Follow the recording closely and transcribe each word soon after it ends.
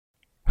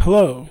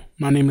Hello,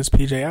 my name is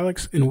PJ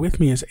Alex, and with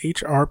me is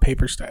HR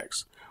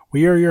Paperstacks.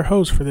 We are your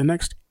hosts for the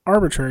next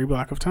arbitrary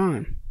block of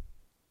time.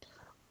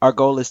 Our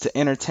goal is to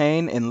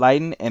entertain,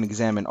 enlighten, and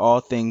examine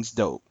all things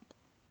dope.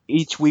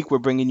 Each week, we're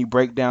bringing you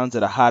breakdowns of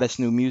the hottest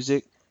new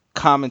music,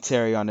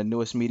 commentary on the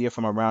newest media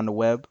from around the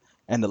web,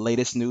 and the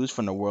latest news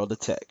from the world of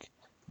tech.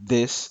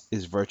 This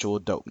is Virtual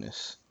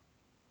Dopeness.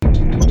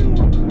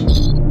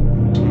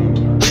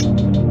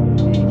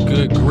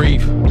 Good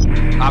grief,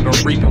 I've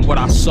been reaping what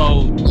I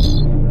sowed.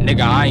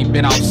 Nigga, I ain't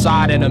been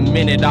outside in a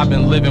minute, I've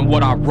been living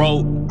what I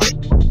wrote.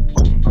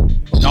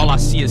 And all I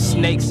see is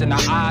snakes in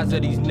the eyes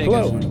of these niggas.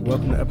 Hello, and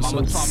welcome to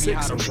episode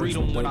 6 of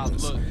Virtual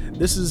Dopeness.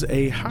 This is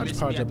a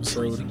hodgepodge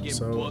episode,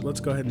 so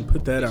let's go ahead and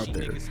put that out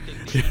there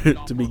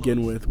to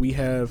begin with. We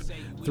have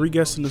 3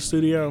 guests in the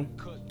studio,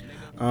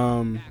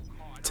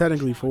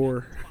 technically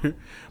 4,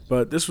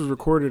 but this was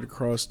recorded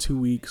across 2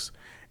 weeks,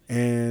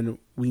 and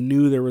we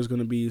knew there was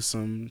going to be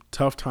some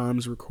tough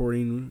times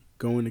recording,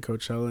 going to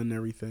Coachella and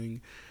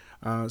everything.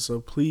 So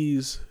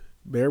please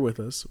bear with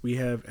us. We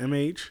have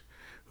MH,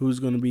 who's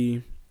going to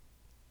be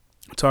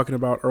talking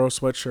about Earl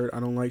Sweatshirt, I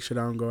Don't Like Shit,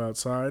 I Don't Go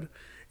Outside,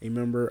 a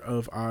member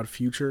of Odd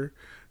Future,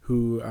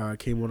 who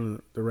came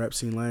on the rap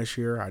scene last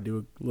year. I do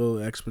a little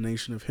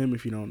explanation of him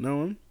if you don't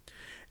know him.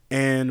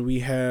 And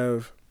we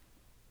have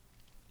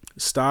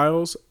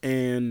Styles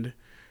and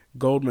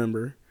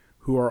Goldmember,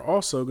 who are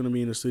also going to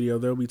be in the studio.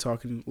 They'll be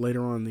talking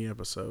later on in the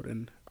episode,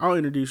 and I'll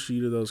introduce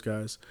you to those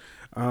guys.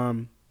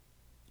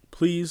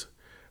 Please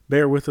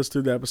bear with us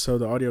through the episode.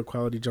 The audio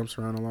quality jumps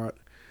around a lot,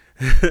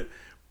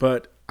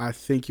 but I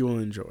think you will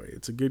enjoy.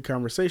 It's a good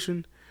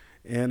conversation,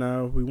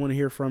 and we want to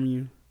hear from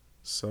you.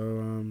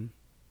 So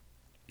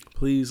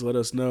please let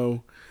us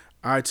know.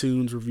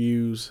 iTunes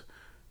reviews,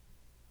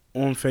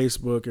 on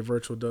Facebook at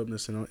Virtual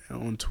Dopeness, and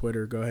on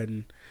Twitter. Go ahead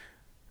and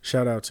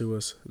shout out to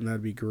us, and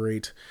that'd be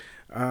great.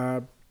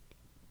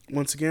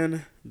 Once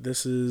again,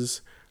 this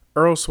is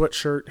Earl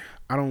Sweatshirt,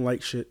 I Don't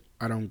Like Shit,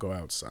 I Don't Go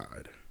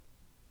Outside.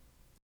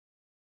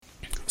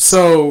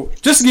 So,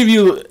 just to give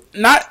you,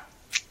 not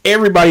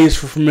everybody is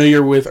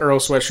familiar with Earl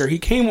Sweatshirt. He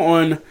came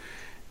on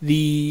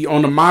the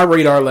My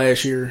Radar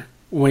last year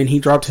when he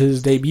dropped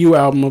his debut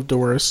album of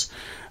Doris.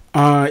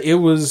 I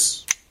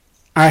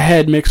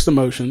had mixed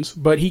emotions,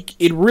 but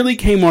it really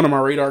came onto my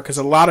radar because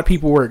a lot of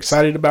people were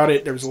excited about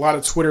it. There was a lot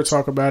of Twitter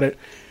talk about it,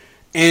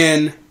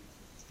 and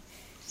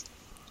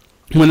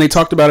when they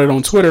talked about it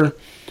on Twitter,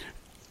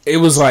 it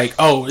was like,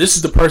 oh, this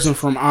is the person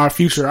from Odd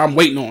Future I'm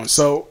waiting on.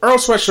 So Earl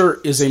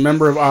Sweatshirt is a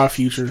member of Odd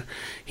Future.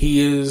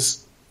 He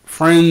is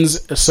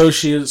friends,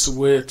 associates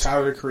with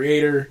Tyler, the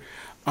Creator,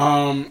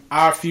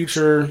 Odd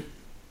Future,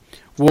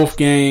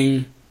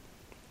 Wolfgang.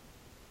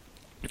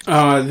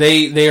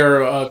 They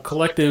are a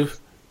collective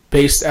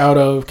based out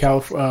of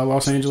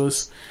Los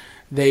Angeles.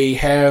 They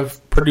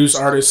have produced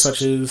artists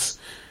such as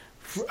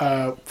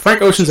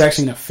Frank Ocean's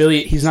actually an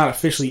affiliate. He's not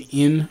officially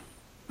in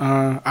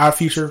Odd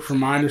Future, from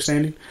my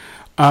understanding.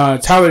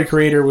 Tyler, the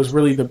Creator, was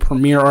really the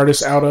premier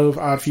artist out of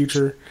Odd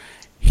Future.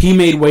 He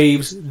made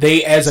waves.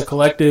 They, as a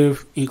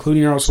collective,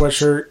 including Earl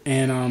Sweatshirt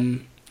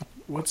and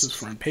what's his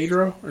friend,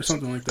 Pedro or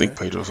something like that. I think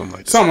Pedro, something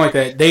like that. Something like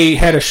that. They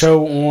had a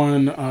show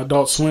on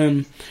Adult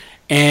Swim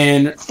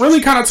and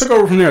really kind of took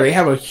over from there. They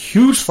have a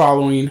huge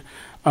following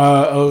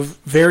of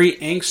very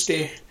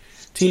angsty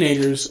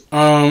teenagers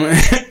and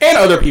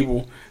other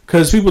people,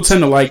 because people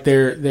tend to like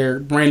their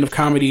brand of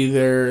comedy,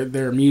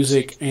 their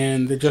music,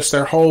 and just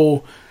their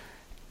whole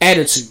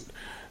attitude.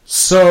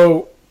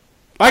 So,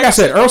 like I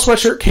said, Earl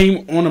Sweatshirt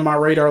came onto my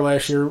radar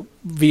last year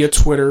via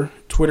Twitter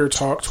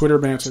talk, Twitter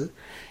banter,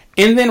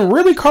 and then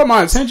really caught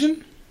my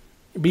attention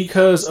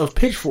because of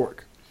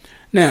Pitchfork.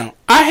 Now,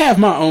 I have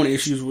my own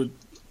issues with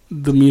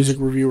the music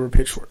reviewer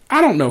Pitchfork. I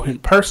don't know him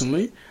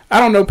personally. I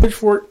don't know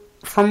Pitchfork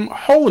from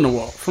Hole in the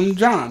Wall, from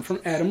John,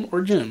 from Adam,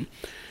 or Jim.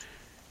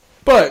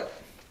 But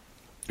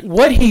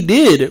what he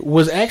did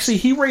was actually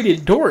he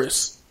rated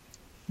Doris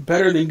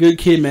better than Good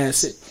Kid, Mad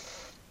City.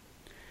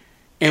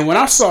 And when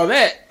I saw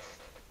that,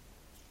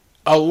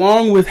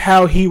 along with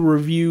how he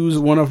reviews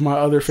one of my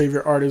other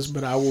favorite artists,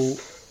 but I will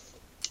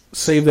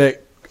save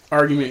that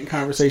argument and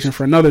conversation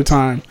for another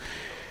time.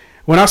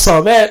 When I saw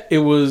that, it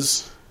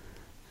was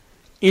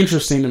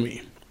interesting to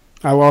me.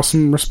 I lost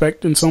some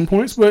respect in some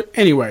points, but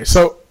anyway.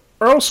 So,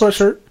 Earl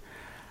Sweatshirt,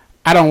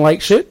 I Don't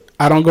Like Shit,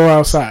 I Don't Go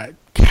Outside,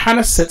 kind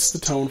of sets the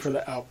tone for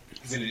the album.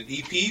 Is it an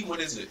EP?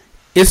 What is it?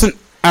 It's an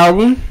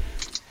album.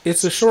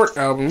 It's a short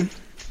album.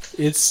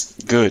 It's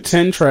good.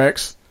 10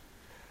 tracks.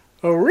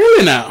 Oh,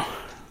 really now?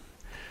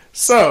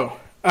 So,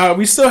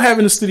 we still have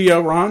in the studio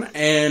Ron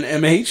and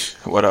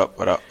MH. What up?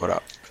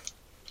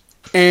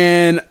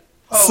 And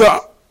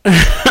so,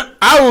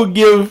 I will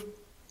give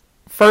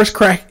first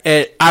crack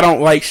at I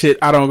Don't Like Shit,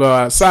 I Don't Go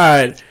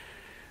Outside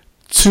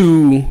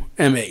to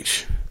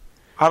MH.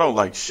 I don't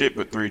like shit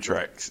but 3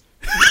 tracks.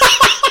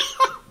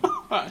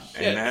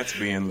 And that's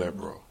being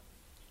liberal.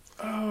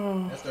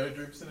 Oh. That's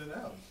 33% of the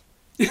album.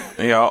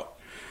 Yeah.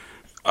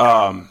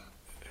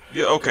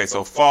 Yeah, okay,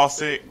 so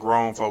Fawcett,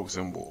 Grown Folks,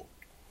 and Bull.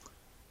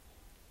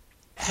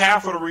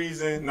 half of the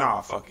reason,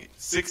 fuck it.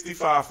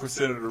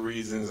 65% of the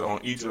reasons on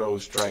each of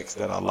those tracks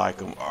that I like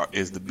them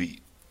is the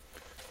beat.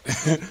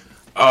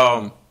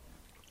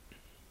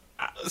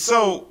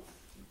 So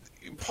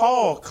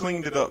Paul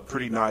cleaned it up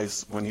pretty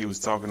nice when he was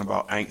talking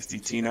about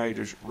angsty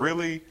teenagers.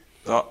 Really,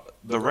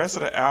 the rest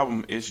of the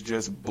album is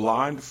just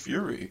blind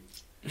fury.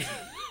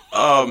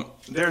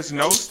 There's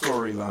no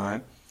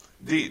storyline.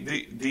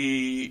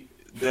 The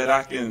that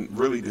I can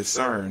really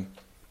discern.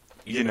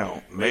 You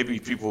know, maybe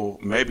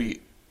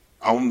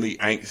only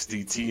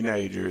angsty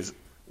teenagers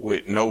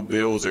with no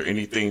bills or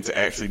anything to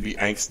actually be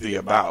angsty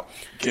about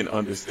can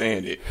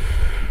understand it.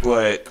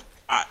 But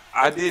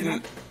I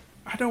didn't.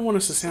 I don't want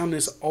us to sound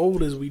as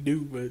old as we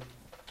do, but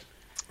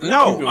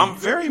no, I'm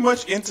very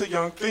much into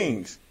young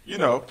things. You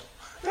know,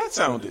 that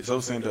sounded so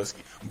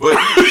Sandusky, but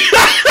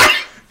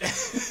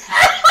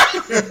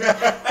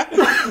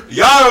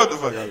y'all know what the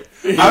fuck I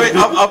mean.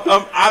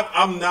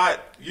 I'm not.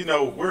 You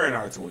know, we're in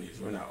our 20s.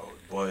 We're not old,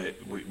 but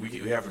we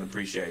have an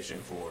appreciation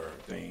for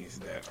things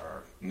that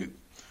are new.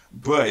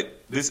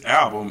 But this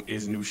album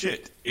is new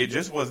shit. It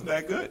just wasn't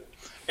that good,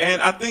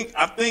 and I think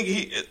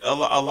a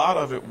lot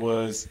of it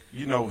was,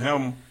 you know,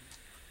 him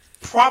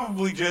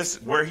probably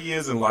just where he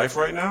is in life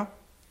right now,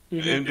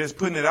 and just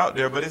putting it out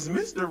there. But it's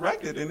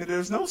misdirected, and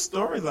there's no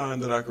storyline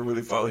that I can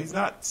really follow. He's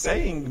not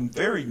saying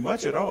very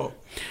much at all.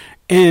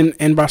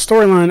 And by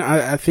storyline,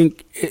 I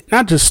think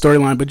not just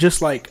storyline, but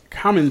just like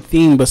common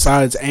theme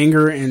besides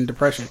anger and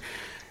depression.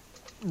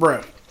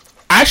 Bruh,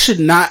 I should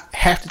not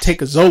have to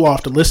take a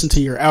Zoloft to listen to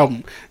your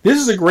album. This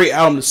is a great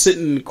album to sit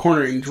in the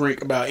corner and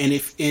drink about. And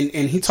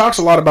he talks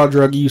a lot about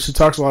drug use. He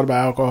talks a lot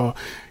about alcohol.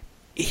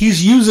 He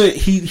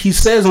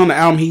says on the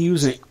album he's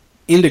using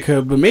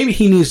indica, but maybe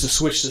he needs to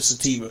switch to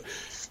sativa.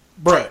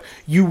 Bruh,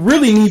 you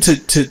really need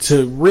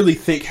to really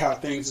think how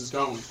things is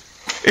going.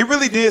 It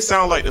really did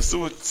sound like the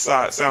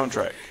Suicide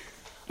soundtrack.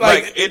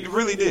 Like it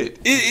really did.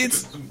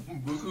 It's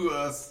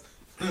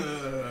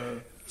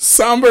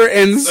somber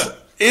and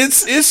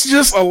it's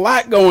just a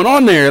lot going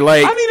on there.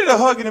 Like I needed a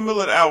hug in the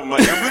middle of the album.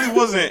 Like it really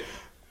wasn't.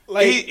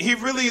 Like he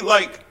really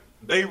like.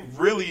 They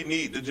really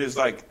need to just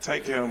like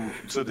take him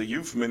to the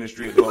youth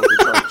ministry at the local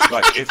church.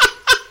 Like it's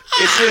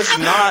just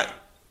not.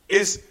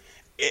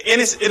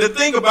 And the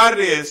thing about it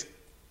is,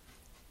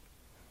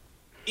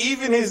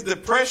 even his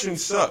depression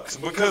sucks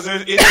because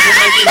it doesn't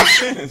make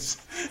any sense.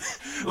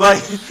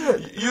 Like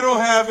you don't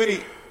have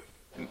any.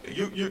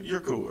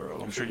 You're cool,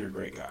 Earl. I'm sure you're a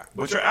great guy,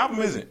 but your album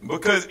isn't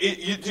because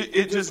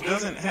it just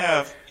doesn't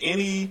have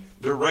any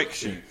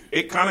direction.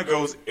 It kind of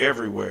goes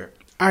everywhere.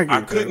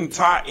 I couldn't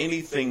tie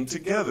anything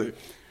together.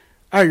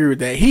 I agree with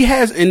that. He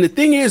has, and the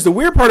thing is, the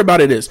weird part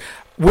about it is,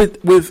 with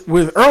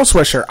Earl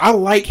Sweatshirt, I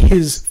like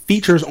his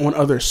features on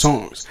other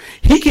songs.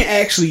 He can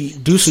actually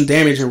do some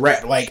damage in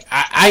rap. Like,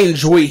 I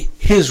enjoy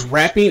his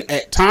rapping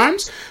at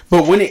times,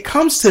 but when it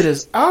comes to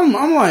this album,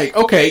 I'm like,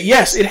 okay,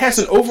 yes, it has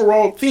an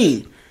overall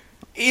theme.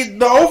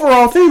 The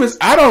overall theme is,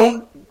 I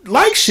don't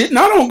like shit, and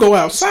I don't go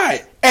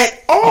outside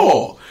at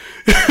all.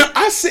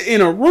 I sit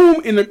in a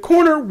room in the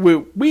corner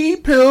with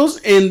weed,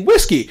 pills, and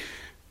whiskey.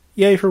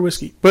 Yay for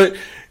whiskey. But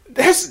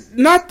that's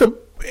not the.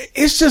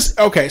 It's just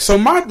okay. So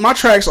my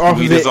tracks off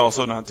weed of it is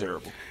also not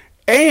terrible.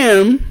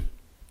 AM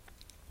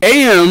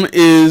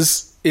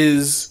is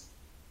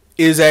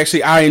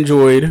actually I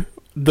enjoyed.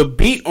 The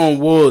beat on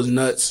Wool is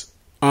nuts.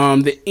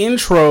 The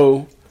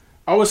intro,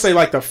 I would say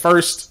like the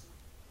first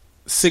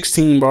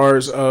 16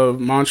 bars of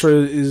Mantra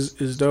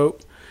is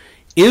dope.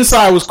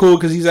 Inside was cool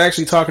because he's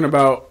actually talking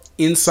about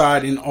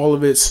Inside in all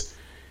of its.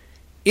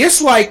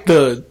 It's like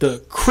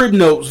the Crib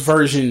Notes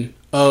version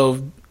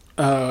of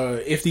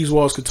If These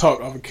Walls Could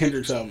Talk off of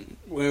Kendrick's album.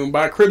 When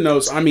by Crib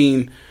Notes, I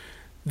mean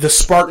the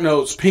Spark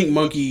Notes, Pink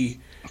Monkey.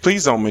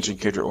 Please don't mention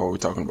Kendrick while we're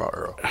talking about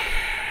Earl.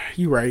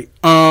 You right.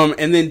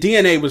 And then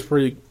DNA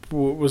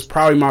was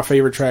probably my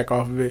favorite track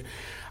off of it.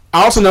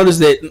 I also noticed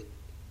that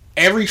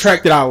every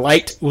track that I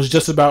liked was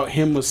just about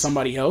him with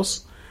somebody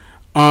else.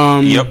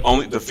 Yep.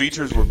 Only the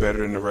features were better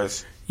than the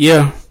rest.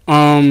 Yeah.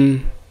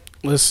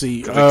 Let's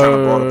see. Because it kind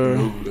of brought up the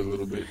mood a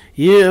little bit.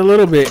 Yeah, a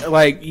little bit.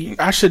 Like,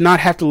 I should not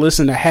have to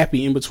listen to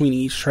Happy in between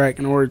each track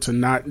in order to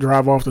not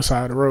drive off the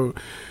side of the road.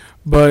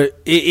 But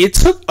it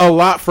took a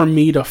lot for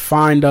me to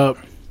find a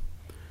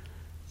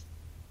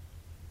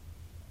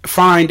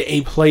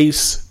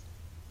place.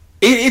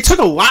 It took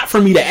a lot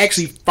for me to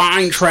actually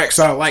find tracks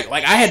that I like.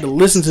 Like, I had to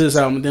listen to this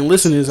album, and then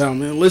listen to this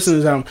album, and then listen to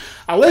this album.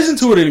 I listened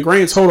to it in a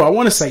grand total, I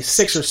want to say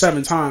 6 or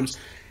 7 times.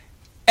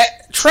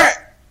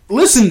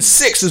 Listen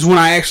 6 is when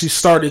I actually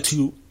started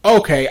to,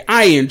 okay,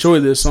 I enjoy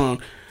this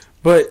song.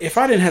 But if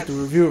I didn't have to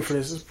review it for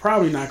this, it's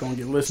probably not going to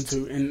get listened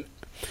to. And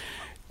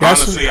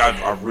honestly,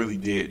 I really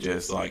did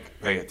just like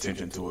pay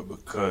attention to it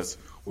because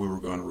we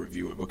were going to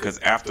review it. Because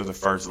after the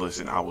first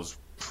listen, I was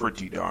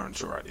pretty darn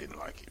sure I didn't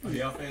like it. Are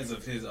y'all fans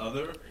of his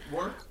other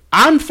work?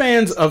 I'm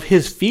fans of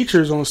his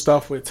features on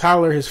stuff with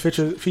Tyler, his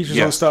features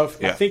on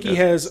stuff. I think he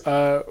has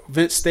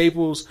Vince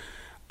Staples.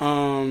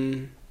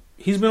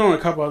 He's been on a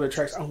couple other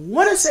tracks. I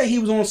want to say he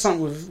was on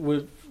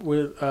something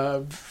with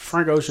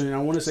Frank Ocean, and I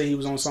want to say he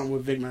was on something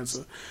with Vic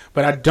Mensa,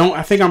 but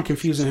I think I'm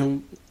confusing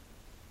him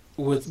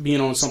with being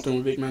on something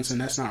with Vic Mensa,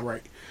 and that's not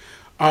right.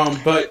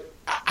 But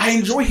I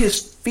enjoy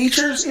his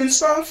features and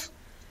stuff,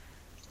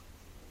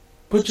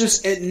 but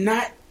just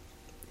not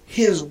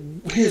his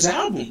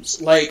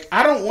albums. Like,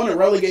 I don't want to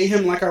relegate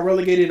him like I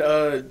relegated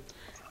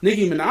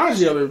Nicki Minaj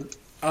the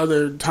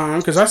other time,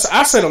 because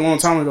I said a long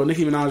time ago,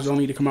 Nicki Minaj don't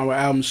need to come out with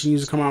albums. She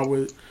needs to come out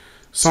with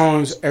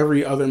songs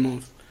every other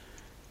month.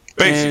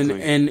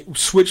 Basically. And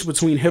switch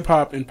between hip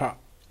hop and pop.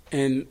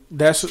 And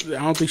I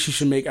don't think she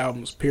should make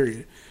albums,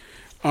 period.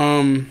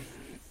 As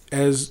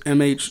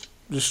MH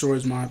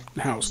destroys my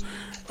house.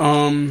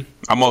 I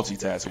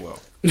multitask well.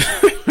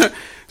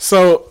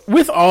 So,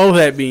 with all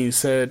that being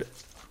said,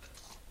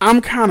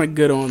 I'm kind of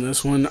good on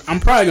this one. I'm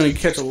probably going to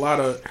catch a lot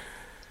of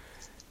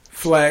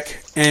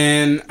flack,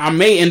 and I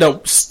may end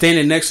up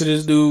standing next to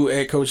this dude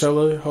at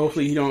Coachella.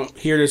 Hopefully he don't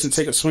hear this and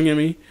take a swing at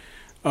me.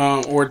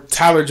 Or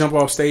Tyler jump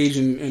off stage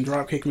and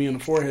drop kick me on the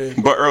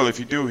forehead. But Earl, if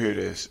you do hear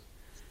this,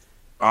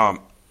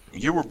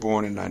 you were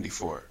born in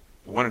 '94,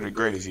 one of the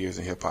greatest years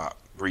in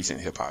recent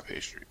hip hop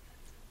history.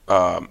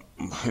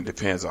 It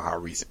depends on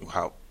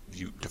how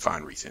you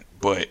define recent,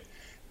 but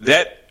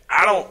that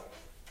I don't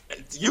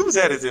use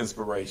that as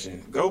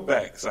inspiration. Go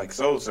back, it's like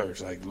soul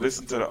search, like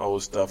listen to the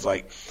old stuff.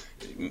 Like,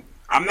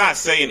 I'm not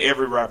saying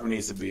every rapper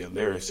needs to be a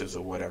lyricist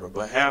or whatever,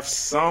 but have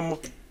some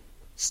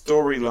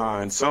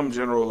storyline, some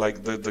general,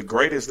 like the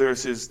greatest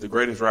lyricists, the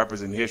greatest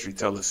rappers in history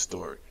tell a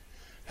story.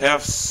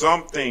 Have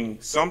something,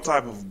 some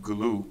type of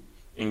glue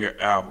in your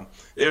album.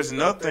 There's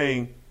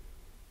nothing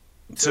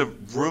to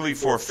really,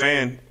 for a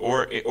fan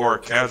or a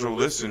casual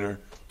listener,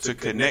 to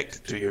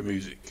connect to your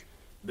music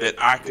that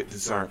I could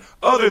discern,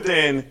 other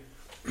than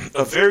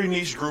a very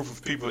niche group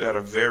of people that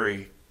are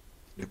very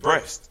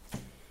depressed.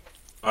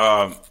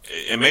 And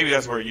maybe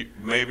that's where he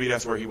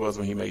was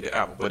when he made the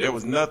album. But there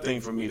was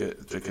nothing for me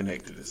to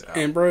connect to this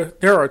album. And bro,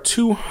 there are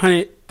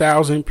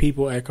 200,000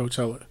 people at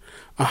Coachella.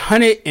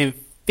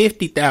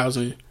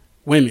 150,000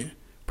 women,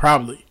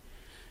 probably.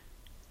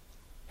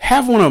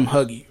 Have one of them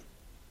hug you.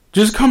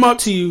 Just come up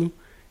to you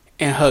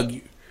and hug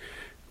you.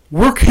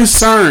 We're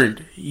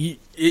concerned. You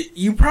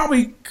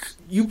probably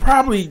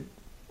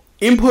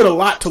input a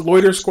lot to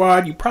Loiter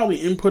Squad. You probably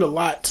input a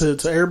lot to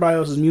everybody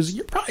else's music.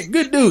 You're probably a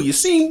good dude. You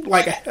seem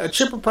like a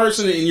chipper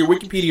person in your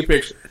Wikipedia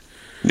picture.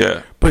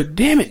 Yeah. But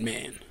damn it,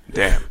 man.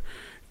 Damn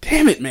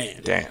it,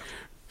 man. Damn.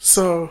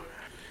 So,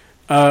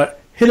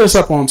 hit us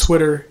up on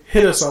Twitter.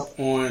 Hit us up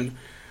on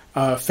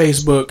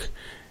Facebook.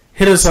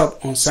 Hit us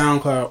up on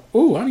SoundCloud.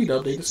 Ooh, I need to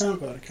update the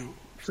SoundCloud account.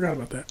 Forgot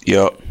about that.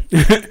 Yep.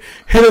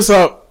 Hit us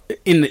up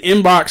in the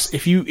inbox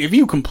if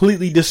you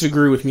completely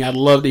disagree with me. I'd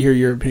love to hear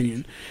your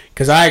opinion,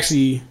 because I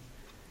actually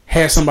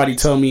had somebody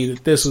tell me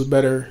that this was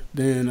better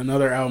than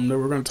another album that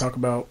we're going to talk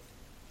about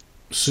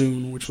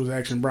soon, which was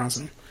Action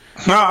Bronson.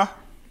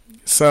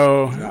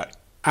 So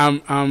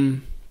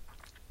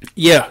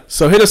yeah.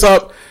 So hit us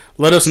up,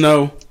 let us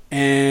know,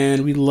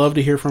 and we'd love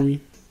to hear from you.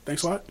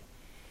 Thanks a lot.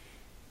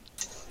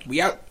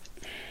 We out.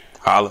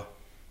 Holla.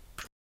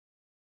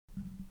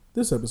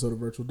 This episode of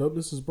Virtual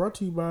Dopeness is brought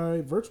to you by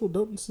Virtual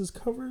Dopeness's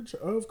coverage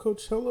of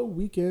Coachella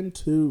Weekend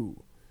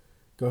 2.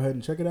 Go ahead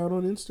and check it out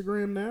on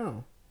Instagram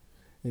now.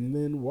 And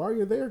then while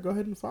you're there, go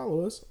ahead and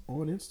follow us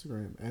on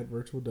Instagram at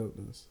Virtual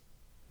Dopeness.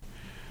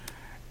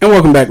 And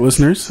welcome back,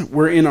 listeners.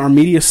 We're in our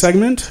media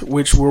segment,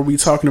 which we'll be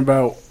talking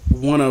about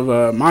one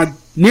of my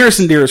nearest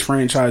and dearest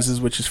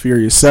franchises, which is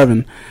Furious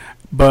 7.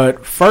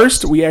 But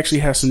first, we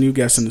actually have some new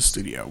guests in the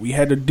studio. We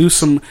had to do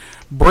some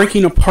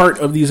breaking apart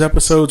of these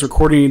episodes,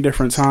 recording at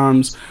different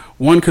times.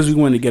 One, because we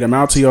wanted to get them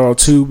out to y'all.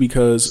 Two,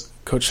 because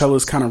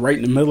Coachella's kind of right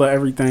in the middle of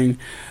everything.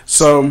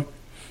 So,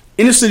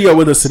 in the studio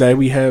with us today,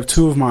 we have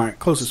two of my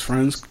closest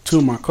friends, two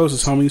of my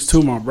closest homies, two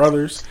of my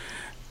brothers.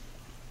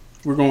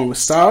 We're going with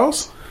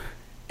Styles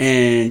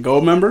and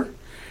Goldmember.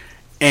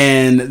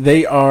 And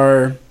they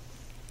are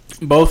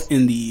both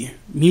in the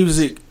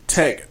music,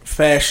 tech,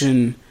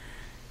 fashion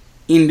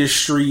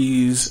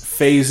industries,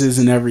 phases,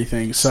 and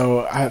everything.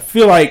 So I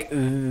feel like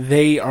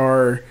they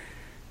are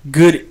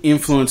good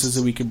influences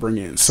that we could bring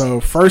in.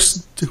 So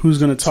first, who's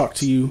going to talk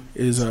to you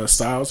is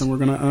Styles, and we're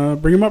going to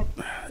bring him up.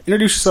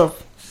 Introduce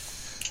yourself.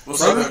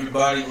 What's up,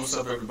 everybody?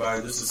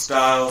 This is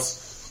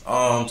Styles.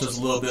 Just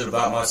a little bit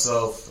about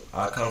myself.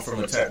 I come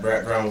from a tech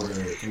background with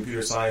a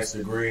computer science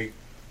degree.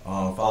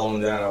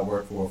 Following that, I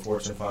work for a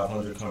Fortune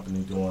 500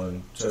 company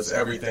doing just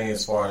everything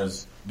as far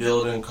as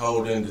building,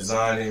 coding,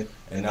 designing,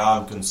 and now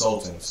I'm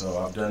consulting. So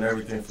I've done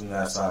everything from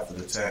that side for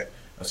the tech.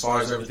 As far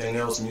as everything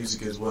else,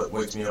 music is what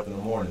wakes me up in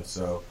the morning.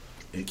 So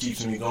it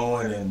keeps me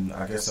going, and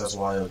I guess that's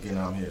why, again,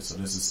 I'm here. So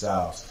this is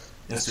Styles.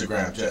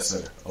 Instagram,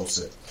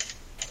 JetSetter06.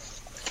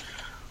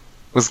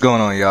 What's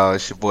going on, y'all?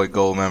 It's your boy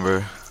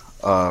Goldmember,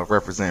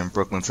 representing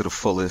Brooklyn to the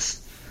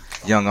fullest.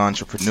 Young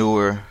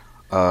entrepreneur,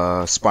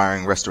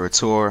 aspiring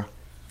restaurateur,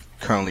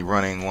 currently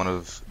running one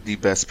of the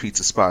best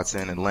pizza spots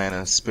in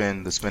Atlanta,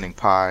 Spin, the Spinning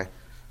Pie.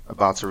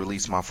 About to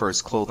release my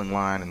first clothing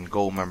line in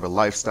Goldmember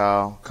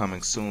Lifestyle,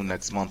 coming soon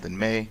next month in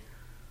May.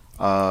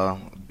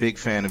 Big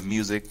fan of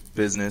music,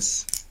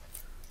 business,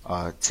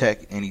 tech,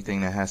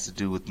 anything that has to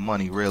do with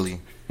money,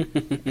 really,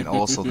 and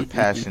also the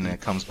passion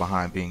that comes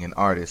behind being an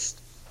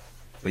artist.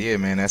 But yeah,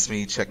 man, that's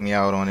me. Check me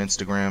out on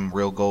Instagram,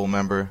 Real Gold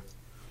Member.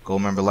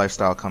 Gold Member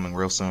Lifestyle coming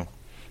real soon.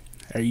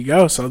 There you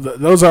go. So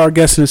those are our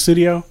guests in the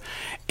studio.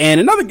 And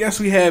another guest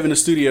we have in the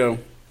studio,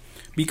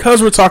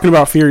 because we're talking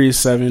about Furious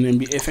 7,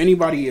 and if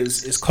anybody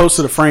is close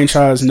to the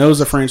franchise, knows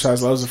the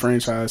franchise, loves the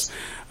franchise,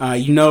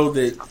 you know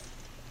that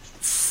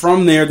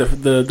from there,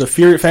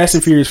 the Fast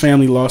and Furious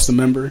family lost a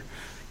member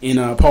in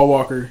Paul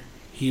Walker.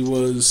 He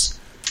was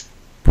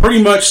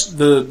pretty much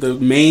the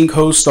main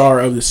co-star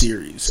of the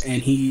series,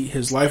 and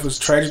his life was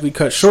tragically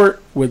cut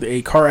short with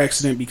a car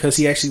accident because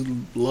he actually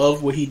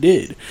loved what he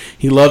did.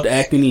 He loved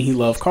acting and he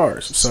loved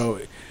cars. So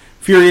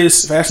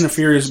Fast and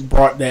Furious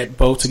brought that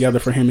both together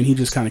for him, and he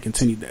just kind of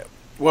continued that.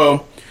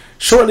 Well,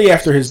 shortly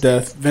after his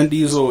death, Vin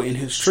Diesel in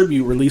his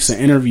tribute released an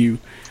interview,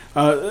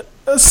 a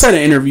set of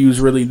interviews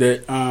really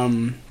that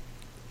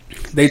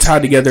they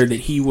tied together that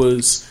he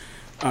was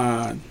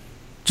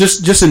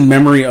just in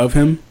memory of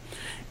him.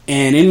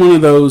 And in one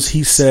of those,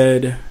 he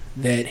said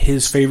that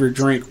his favorite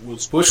drink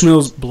was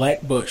Bushmills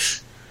Black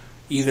Bush,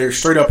 either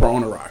straight up or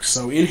on the rocks.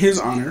 So in his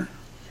honor,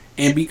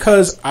 and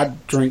because I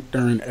drink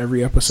during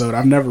every episode,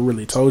 I've never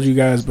really told you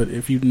guys, but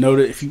if you've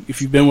noted,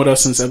 if you've been with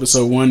us since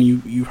episode 1,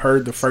 you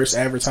heard the first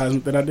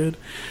advertisement that I did,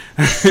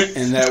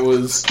 and that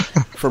was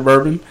for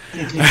bourbon.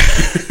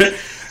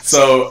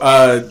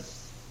 So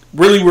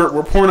really,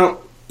 we're pouring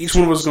up. Each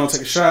one of us is going to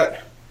take a shot.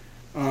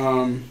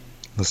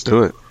 Let's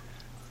do it.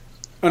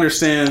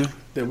 Understand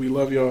that we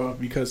love y'all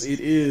because it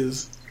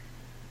is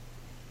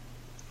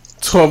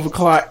 12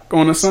 o'clock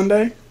on a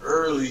Sunday.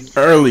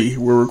 Early.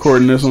 We're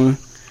recording this one.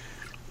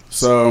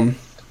 So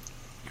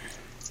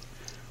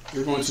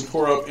we're going to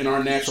pour up in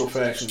our natural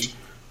fashion.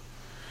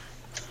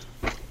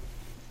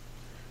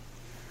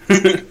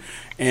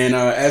 And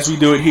as we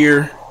do it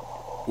here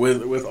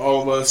with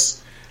all of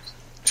us,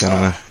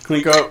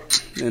 clink up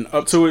and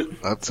up to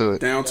it,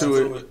 down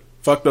to it.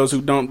 Fuck those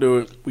who don't do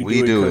it. We do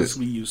it because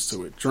we used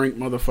to it. Drink,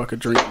 motherfucker,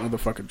 drink,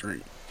 motherfucker,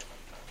 drink.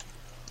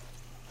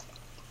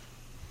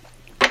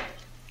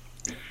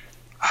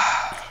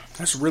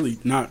 That's really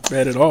not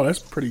bad at all. That's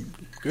pretty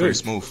good. Pretty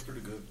smooth.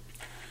 Pretty good.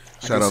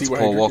 Shout out to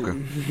Paul Walker.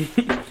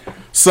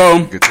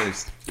 So, good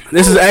taste.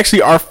 This is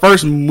actually our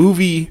first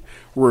movie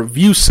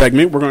review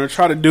segment. We're going to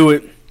try to do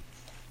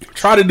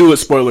it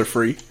spoiler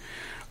free.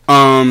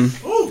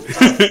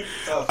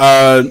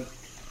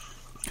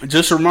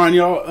 Just to remind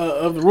y'all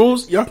of the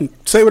rules, y'all can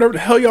say whatever the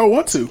hell y'all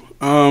want to.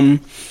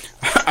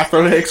 I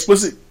throw the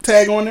explicit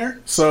tag on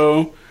there,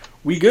 so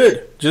we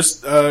good.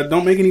 Just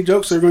don't make any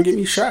jokes, they're going to get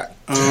me shot.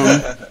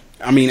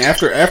 I mean,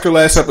 after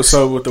last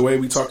episode with the way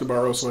we talked about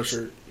Earl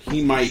Sweatshirt,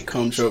 he might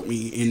come choke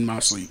me in my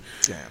sleep.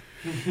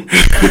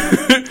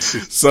 Damn.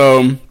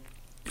 So,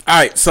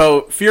 alright,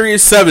 so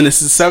Furious 7,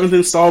 this is the 7th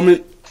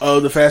installment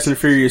of the Fast and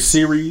Furious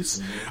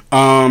series.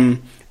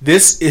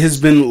 This has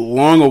been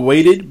long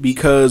awaited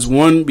because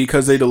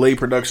they delayed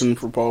production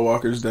for Paul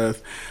Walker's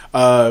death,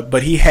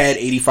 but he had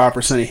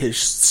 85% of his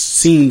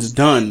scenes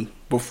done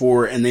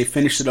before, and they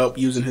finished it up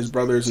using his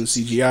brothers and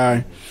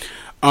CGI.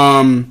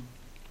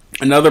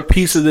 Another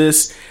piece of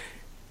this,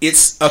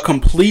 it's a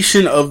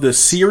completion of the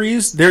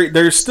series.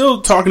 They're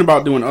still talking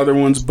about doing other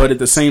ones, but at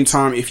the same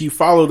time, if you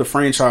follow the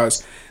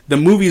franchise, the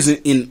movies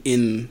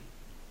in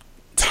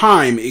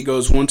time, it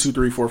goes 1, 2,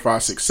 3, 4,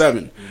 5, 6,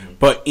 7. Mm-hmm.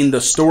 But in the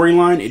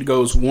storyline, it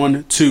goes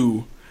 1,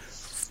 2,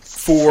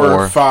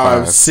 4,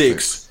 5,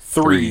 6,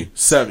 3,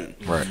 7.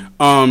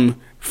 Right.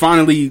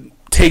 Finally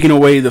taking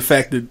away the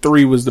fact that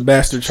 3 was the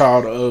bastard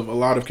child of a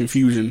lot of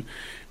confusion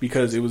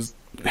because it was.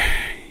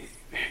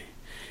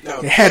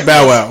 It had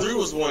Bow Wow. 3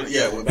 was one,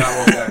 with Bow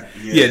Wow guy.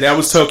 Yeah, that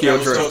was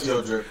Tokyo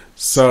Drift.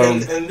 So,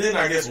 and then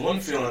I guess one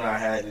feeling I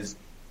had is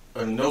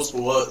no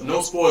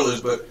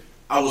spoilers, but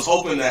I was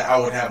hoping that I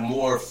would have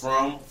more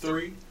from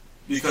 3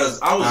 because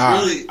I was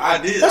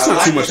That's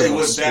not too much of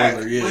a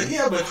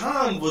spoiler, But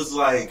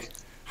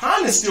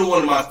Han is still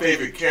one of my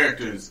favorite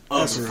characters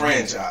of the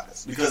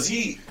franchise because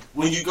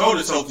when you go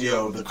to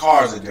Tokyo, the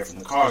cars are different.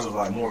 The cars are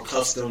like more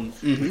custom.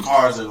 Mm-hmm. The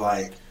cars are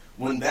like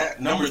when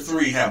that number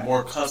 3 had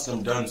more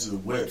custom done to the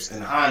whips,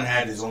 and Han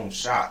had his own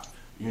shop.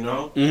 You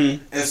know,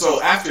 mm-hmm. And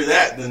so after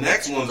that, the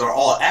next ones are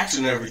all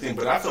action and everything.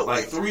 But I felt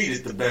like 3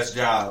 did the best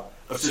job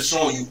of just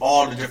showing you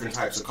all the different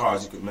types of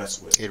cars you could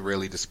mess with. It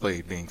really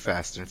displayed being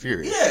fast and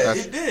furious. Yeah,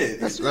 it did.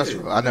 That's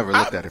real. I never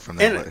looked at it from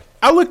that way.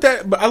 I looked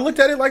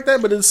at it like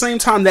that, but at the same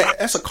time,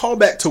 that's a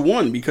callback to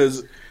 1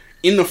 because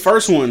in the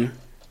first one,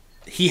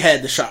 he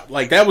had the shop.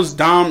 Like that was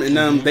Dom and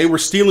them. Mm-hmm. They were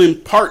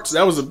stealing parts.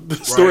 That was the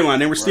storyline.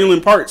 They were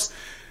stealing parts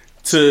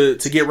to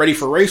get ready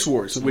for Race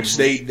Wars, which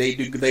they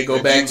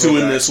go back to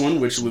in this one,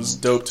 which was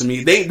dope to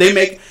me. They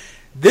make.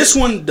 This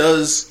one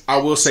does, I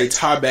will say,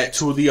 tie back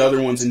to the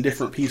other ones in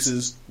different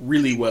pieces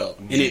really well.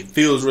 Mm-hmm. And it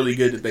feels really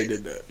good that they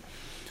did that.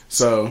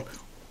 So,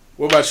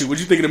 what about you? What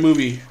did you think of the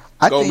movie,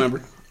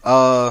 Goldmember?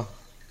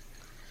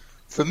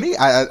 For me,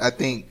 I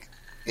think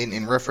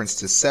in reference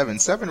to 7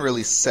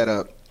 really set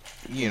up,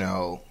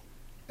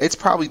 it's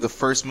probably the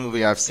first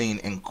movie I've seen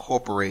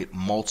incorporate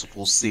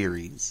multiple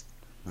series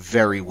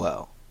very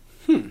well.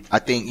 I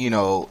think, you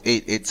know,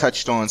 it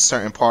touched on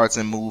certain parts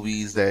in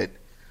movies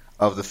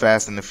of the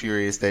Fast and the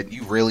Furious that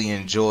you really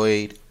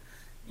enjoyed.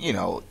 You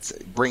know,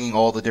 bringing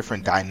all the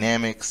different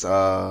dynamics,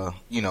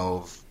 you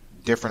know,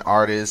 different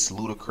artists,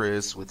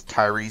 Ludacris with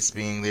Tyrese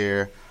being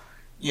there,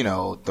 you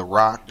know, The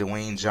Rock,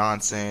 Dwayne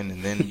Johnson,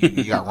 and then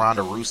you got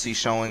Ronda Rousey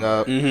showing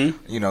up,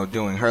 you know,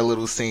 doing her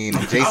little scene.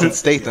 And Jason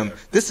Statham.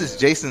 This is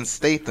Jason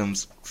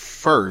Statham's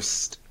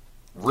first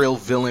real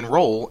villain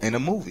role in a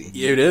movie.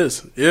 Yeah, it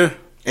is. Yeah.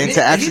 And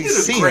to actually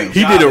see him.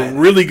 He did a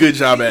really good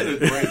job at it.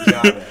 Great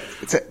job at it.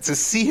 To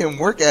see him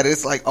work at it,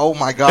 it's like, oh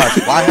my gosh,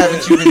 why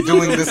haven't you been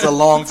doing this a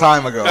long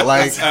time ago?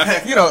 Like,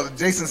 you know,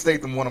 Jason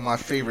Statham, one of my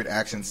favorite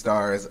action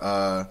stars.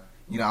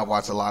 You know, I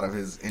watch a lot of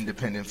his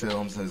independent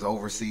films, his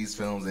overseas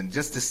films, and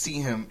just to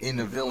see him in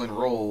a villain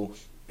role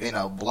in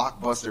a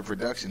blockbuster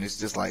production, it's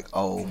just like,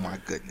 oh my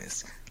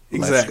goodness.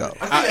 Exactly. Let's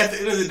go. I think at the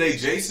end of the day,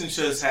 Jason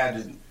just had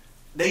to.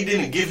 They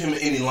didn't give him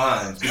any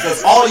lines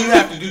because all you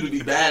have to do to be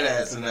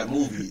badass in that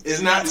movie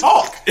is not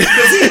talk.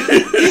 Because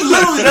he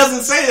literally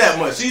doesn't say that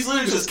much. He's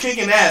literally just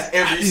kicking ass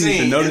every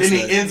scene, and then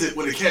he ends it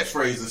with a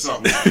catchphrase or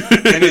something,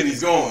 and then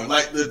he's going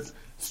like the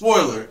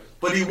spoiler.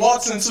 But he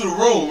walks into the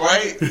room,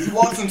 right? He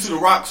walks into The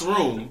Rock's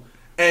room,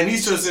 and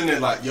he's just in there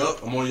like,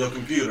 "Yup, I'm on your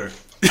computer.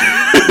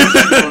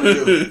 What you gonna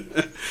do?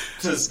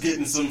 Just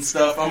getting some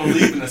stuff. I'm gonna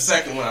leave in a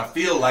second when I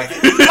feel like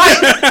it."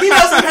 Like, he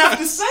doesn't have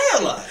to say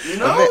a lot, you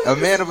know. A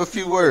man of a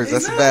few words.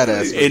 Exactly.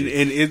 That's a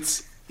badass.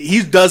 And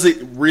he does it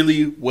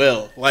really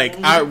well.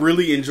 Like I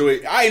really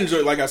enjoy.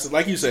 Like I said,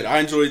 like you said, I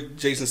enjoy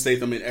Jason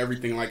Statham in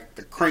everything. Like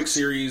the Crank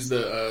series,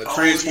 the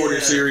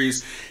Transporter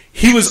series.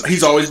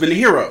 He's always been the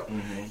hero,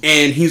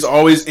 and he's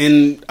always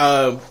in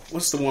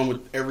what's the one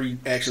with every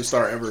action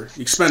star ever?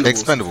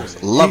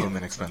 Expendables. Love him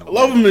in Expendables.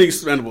 Love him in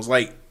Expendables.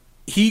 Like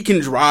he can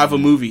drive a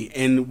movie,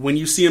 and when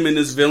you see him in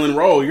this villain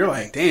role, you're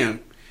like, damn,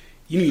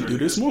 you need to do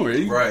this more,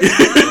 Right.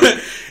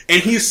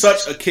 And he's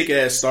such a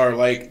kick-ass star.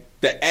 Like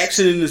the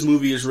action in this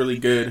movie is really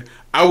good.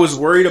 I was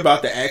worried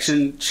about the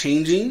action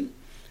changing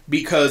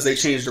because they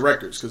changed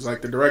directors. Because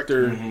like the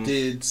director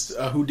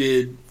who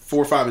did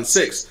 4, 5, and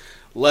 6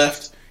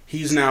 left.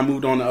 He's now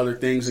moved on to other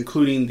things,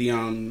 including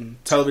the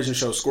television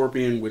show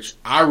Scorpion, which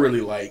I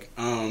really like.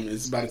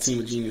 It's about a team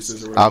of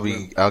geniuses. Or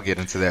whatever. I'll get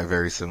into that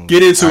very soon.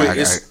 Get into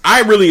it.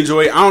 I really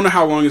enjoy it. I don't know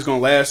how long it's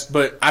gonna last,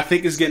 but I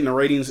think it's getting the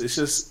ratings. It's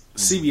just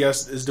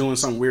CBS is doing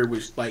something weird,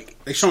 which like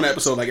they show an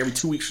episode like every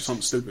 2 weeks or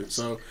something stupid.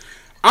 So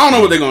I don't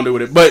know what they're gonna do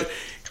with it, but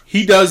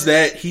he does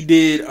that. He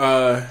did.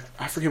 I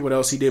forget what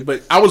else he did,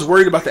 but I was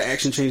worried about the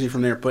action changing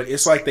from there. But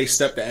it's like they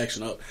stepped the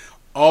action up.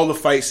 All the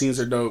fight scenes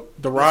are dope.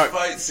 The Rock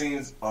fight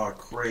scenes are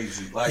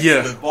crazy. Like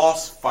the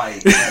boss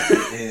fight at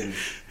the end.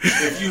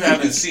 If you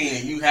haven't seen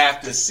it, you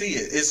have to see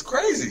it. It's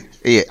crazy.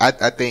 Yeah,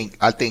 I think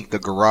the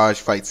garage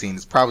fight scene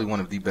is probably one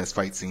of the best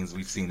fight scenes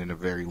we've seen in a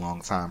very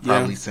long time.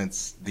 Probably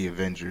since the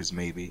Avengers,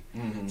 maybe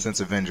since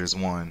Avengers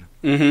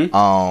 1.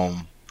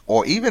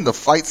 Or even the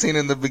fight scene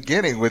in the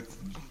beginning with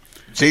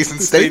Jason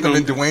Statham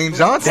and Dwayne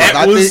Johnson.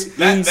 That was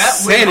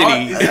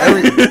insanity.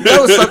 That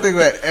was something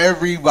that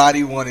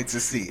everybody wanted to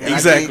see. And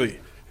exactly.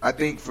 I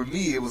think for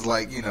me, it was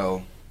like, you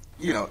know,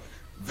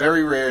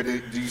 very rare do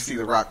you see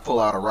The Rock pull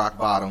out a rock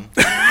bottom,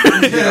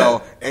 you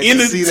know, and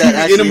to see that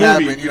actually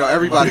happen. You know,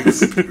 everybody was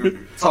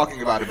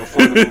talking about it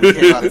before the movie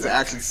came out, and to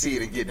actually see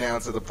it and get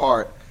down to the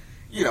part,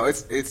 you know,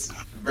 it's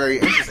very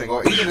interesting.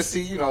 Or even to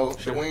see, you know,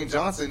 Dwayne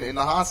Johnson in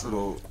the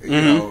hospital, you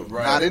know,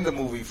 not in the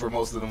movie for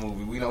most of the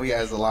movie. We know he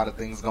has a lot of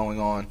things going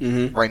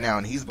on right now,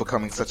 and he's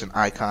becoming such an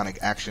iconic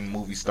action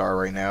movie star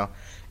right now.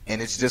 And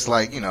it's just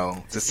like, you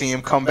know, to see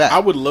him come back. I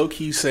would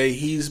low-key say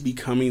he's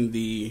becoming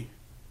the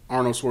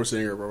Arnold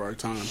Schwarzenegger of our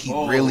time. He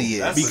really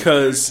is.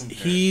 Because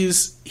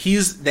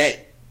he's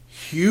that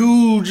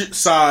huge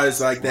size,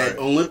 like that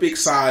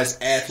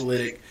Olympic-sized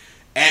athletic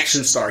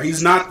action star.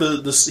 He's not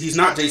he's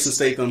not Jason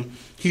Statham.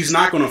 He's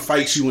not going to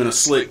fight you in a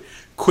slick,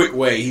 quick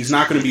way. He's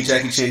not going to be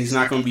Jackie Chan. He's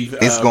not going to be.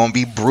 It's going to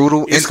be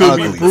brutal. It's going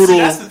to be brutal. See,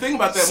 that's the thing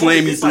about that slam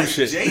movie. You through like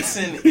shit.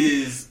 Jason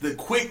is the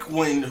quick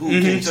one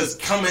who can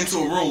just come into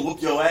a room,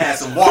 whoop your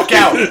ass, and walk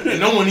out, and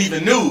no one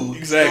even knew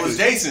it was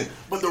Jason.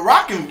 But The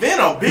Rock and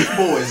Vin are big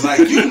boys. Like,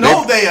 you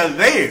know, they are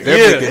there.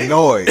 They're making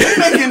noise. They're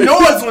making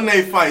noise when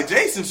they fight.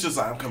 Jason's just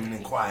like, I'm coming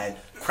in quiet.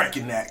 Crack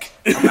your neck.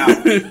 I'm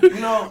out. You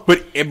know.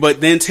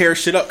 But then tear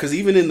shit up, because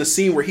even in the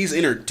scene where he's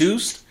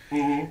introduced,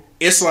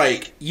 it's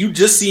like you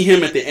just see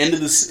him at the end of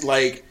this.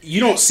 Like, you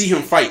don't see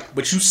him fight,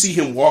 but you see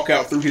him walk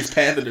out through his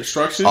path of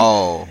destruction.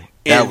 Oh,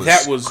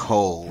 that was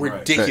cold.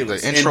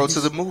 Ridiculous. The intro to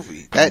the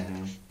movie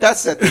that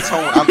set the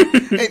tone.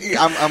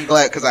 I'm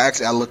glad because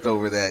I looked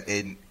over that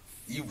and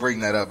you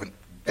bring that up, and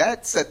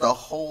that set the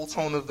whole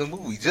tone of the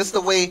movie. Just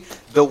the way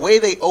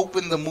they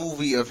opened the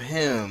movie of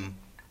him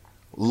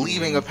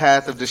leaving a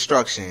path of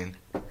destruction,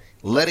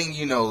 letting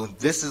you know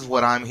this is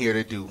what I'm here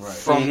to do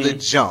from the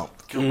jump.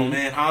 Kill my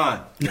man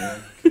Han.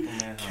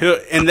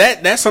 And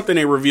that's something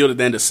they revealed at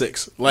the end of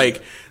 6.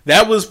 Like,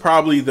 that was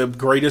probably the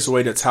greatest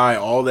way to tie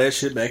all that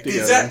shit back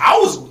together. Exactly. I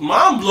was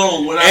mind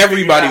blown when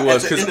Everybody I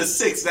was, at the end of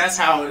 6. That's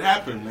how it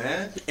happened,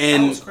 man.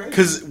 And that was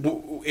because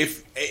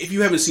if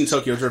you haven't seen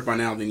Tokyo Drift by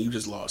now, then you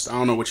just lost. I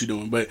don't know what you're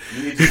doing, but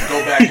you need to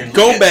go back and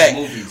go look at back,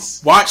 the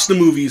movies. watch the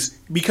movies.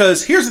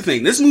 Because here's the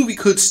thing: this movie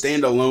could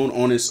stand alone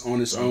on its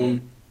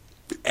own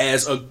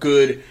as a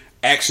good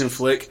action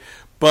flick,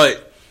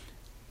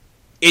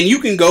 and you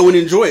can go and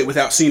enjoy it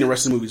without seeing the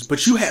rest of the movies.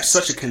 But you have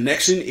such a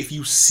connection if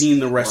you've seen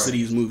the rest of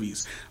these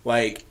movies,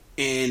 like,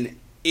 and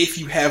if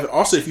you have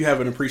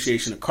an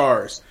appreciation of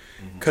cars,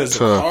 because the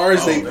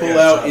cars they pull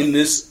out in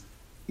this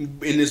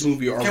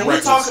movie are Can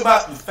reckless. we talk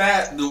about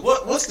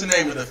what's the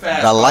name of the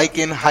fast? The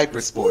Lycan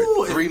Hypersport,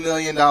 Ooh, $3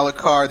 million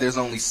car. There's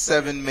only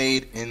 7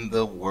 made in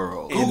the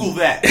world. Google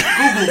that.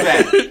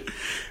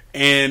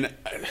 And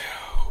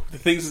the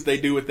things that they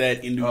do with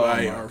that in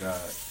Dubai are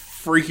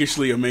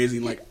freakishly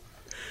amazing. Like,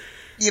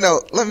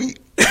 Let me.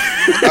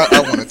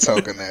 I want to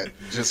talk on that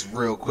just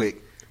real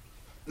quick.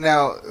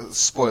 Now,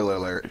 spoiler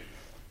alert.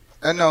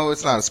 No,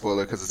 it's not a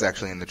spoiler because it's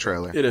actually in the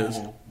trailer. it is.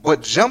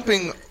 But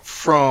jumping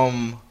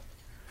from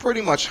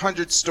pretty much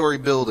 100-story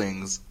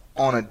buildings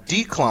on a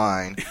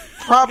decline,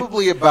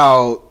 probably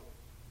about,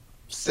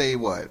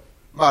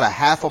 about a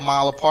half a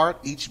mile apart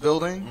each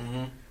building.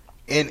 Mm-hmm.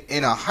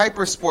 In a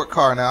hyper sport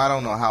car. Now, I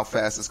don't know how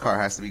fast this car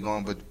has to be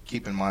going, but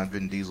keep in mind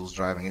Vin Diesel's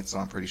driving it, so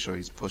I'm pretty sure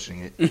he's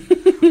pushing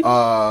it.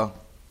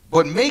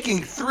 But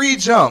making 3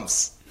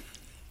 jumps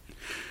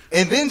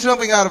and then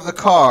jumping out of the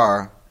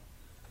car,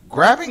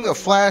 grabbing the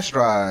flash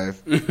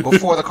drive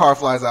before the car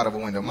flies out of a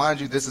window. Mind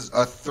you, this is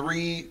a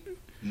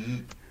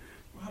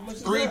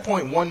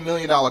 $3.1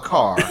 million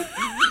car.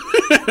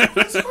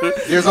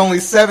 There's only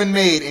 7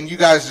 made, and you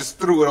guys just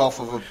threw it off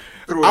of a.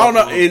 I don't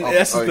know, and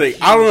that's the thing.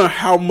 I don't know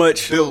how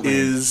much building.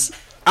 is.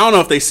 I don't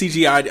know if they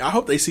CGI'd. I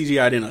hope they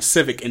CGI'd in a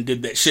Civic and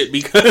did that shit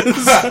because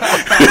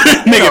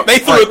nigga, they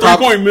threw a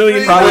 $3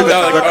 million the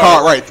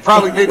car. Right,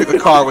 probably maybe the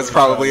car was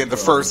probably in the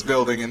first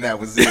building, and that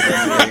was it.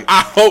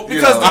 I hope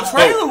Because the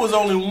trailer was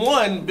only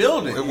one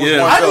building.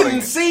 I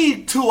didn't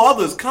see 2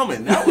 others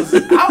coming. I was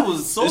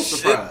so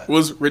surprised. Shit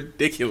was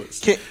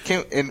ridiculous.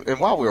 And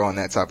while we're on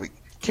that topic,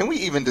 can we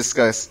even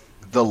discuss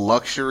the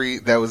luxury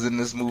that was in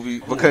this movie?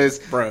 Because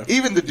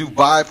even the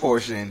Dubai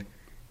portion,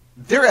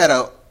 they're at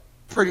a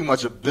pretty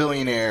much a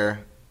billionaire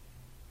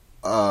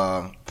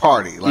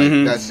party. Like,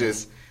 that's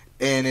just,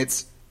 and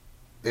it's,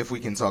 if we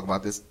can talk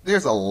about this,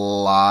 there's a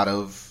lot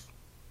of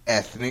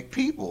ethnic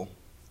people.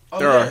 Oh,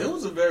 yeah, it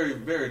was a very,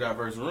 very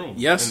diverse room.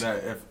 Yes,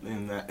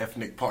 in that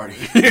ethnic party.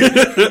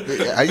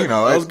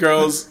 Those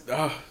girls.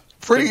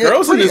 Pretty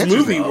girls in this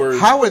interesting. movie were.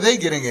 How were they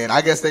getting in? I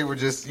guess they were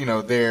just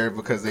there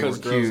because they were girls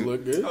cute.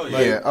 look good. Oh,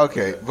 yeah,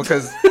 okay.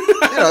 Because there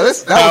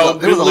was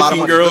a lot of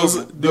money.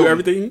 Girls do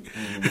everything.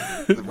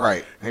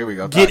 Right, here we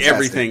go. Get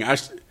everything.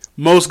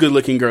 Most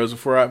good-looking girls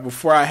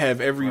before I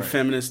have every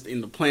feminist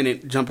in the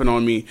planet jumping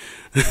on me.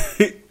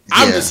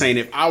 I'm just saying,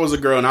 if I was a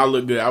girl and I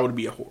looked good, I would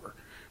be a whore.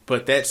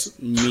 But that's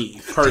me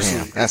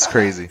personally. Damn, that's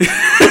crazy.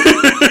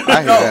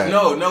 I hear that.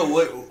 No.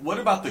 What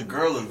about the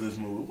girl of this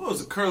movie? What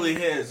was the curly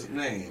hair's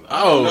name?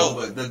 I don't know,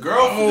 but the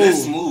girl from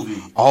this movie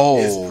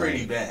is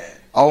pretty bad.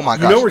 Oh my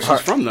gosh. You know where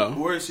she's from, though?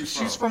 Where is she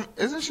from?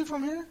 Isn't she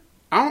from here?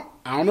 I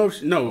don't know.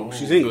 No,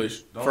 she's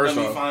English. Don't first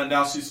let me off, find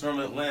out she's from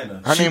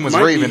Atlanta. Her name was might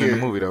be Raven in here. the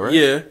movie, though, right?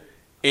 Yeah,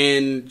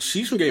 and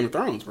she's from Game of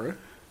Thrones, bro.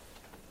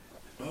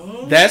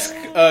 That's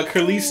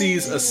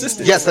Khaleesi's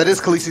assistant. Yes, that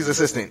is Khaleesi's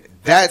assistant.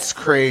 That's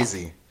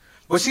crazy.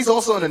 But she's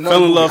also in another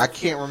Fell in movie. love. I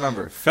can't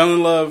remember. Fell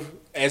in love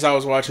as I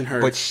was watching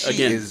her. But she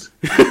again. is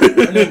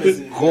Her name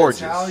is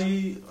gorgeous.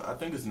 Natalia, I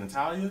think it's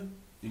Natalia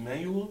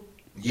Emmanuel.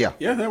 Yeah,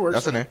 Yeah, that works.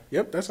 that's her name.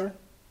 Yep, that's her.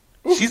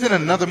 She's in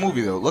another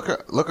movie though. Look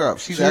her up.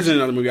 She's in actually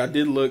another movie. I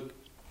did look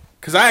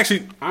because I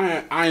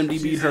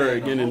IMDb'd her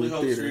again in the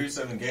Holy theater. Hope Series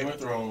 7, Game of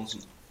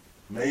Thrones,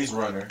 Maze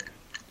Runner.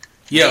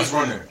 Yeah, Maze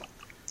Runner.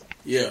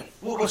 yeah.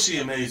 What was she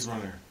in Maze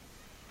Runner?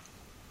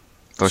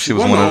 thought she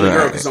was Wasn't one the of only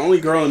girl the. because the only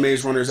girl in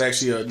Maze Runner is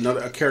actually a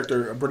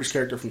British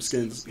character from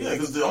Skins. Yeah,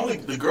 because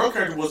the girl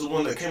character was the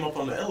one that came up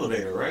on the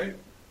elevator, right?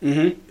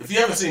 Mm-hmm. If you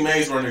haven't seen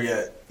Maze Runner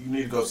yet, you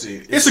need to go see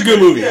it. It's a good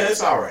movie. Yeah,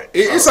 it's all right.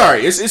 It's all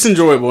right. It's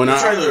enjoyable, and The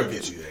trailer will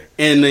get you there.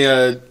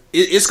 and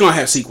it's gonna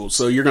have sequels,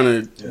 so you're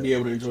gonna be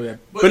able to enjoy that.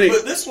 But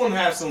this one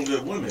has some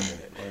good women in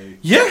it. Like,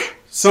 yeah,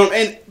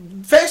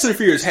 and Fast and the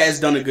Furious has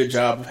done a good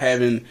job of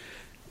having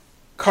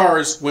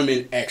cars,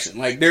 women, action.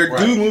 Like they're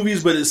dude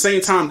movies, but at the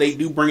same time they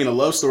do bring in a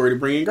love story to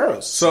bring in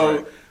girls.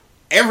 So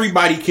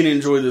everybody can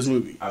enjoy this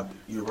movie.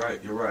 You're right.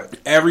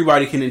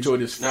 Everybody can enjoy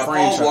this Now,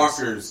 franchise. Paul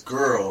Walker's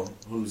girl,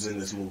 who's in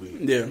this movie,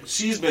 Yeah.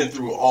 she's been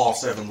through all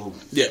 7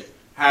 movies. Yeah.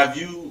 Have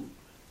you?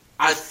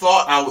 I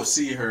thought I would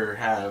see her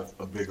have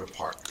a bigger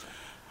part.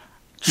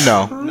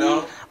 No,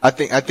 No. I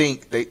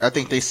think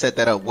they set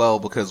that up well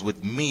because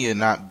with Mia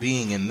not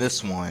being in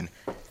this one,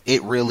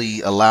 it really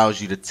allows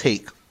you to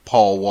take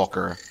Paul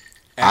Walker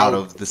out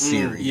of the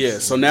series. Yeah,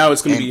 so now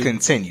it's going to and be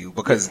continue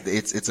because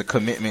it's a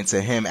commitment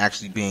to him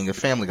actually being a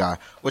Family Guy,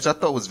 which I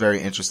thought was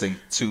very interesting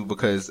too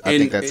because I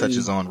think that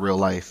touches on real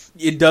life.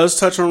 It does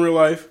touch on real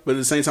life, but at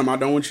the same time, I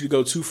don't want you to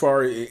go too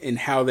far in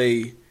how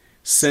they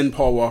send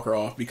Paul Walker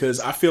off because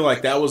I feel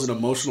like that was an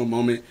emotional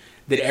moment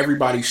that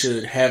everybody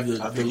should have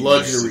the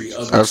luxury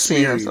of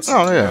experiencing.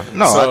 Oh yeah,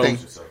 no, So, I think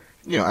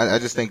I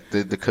just think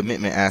the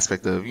commitment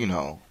aspect of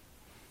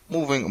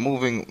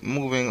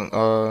moving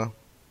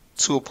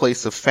to a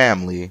place of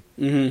family,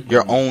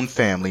 your own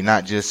family,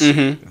 not just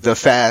the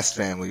Fast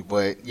family,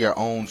 but your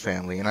own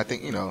family. And I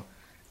think,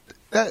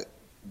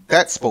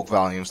 that spoke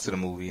volumes to the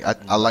movie.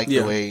 I like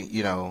the way,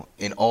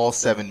 in all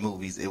 7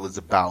 movies, it was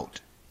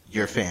about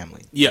your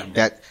family. Yeah.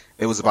 That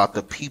it was about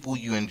the people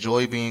you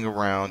enjoy being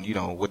around,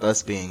 with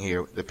us being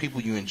here, the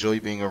people you enjoy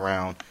being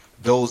around,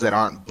 those that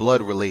aren't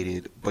blood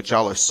related, but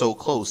y'all are so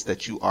close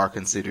that you are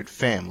considered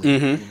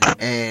family.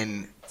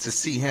 And to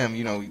see him,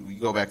 you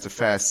go back to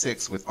Fast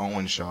 6 with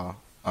Owen Shaw.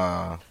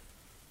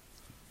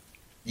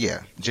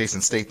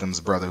 Jason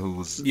Statham's brother, who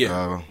was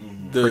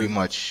pretty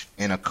much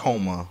in a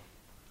coma.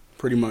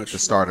 Pretty much. The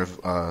start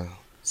of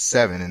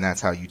 7, and that's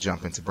how you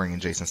jump into bringing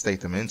Jason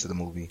Statham into the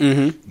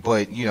movie.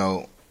 But,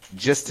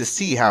 just to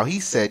see how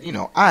he said,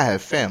 I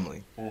have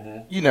family.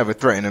 You never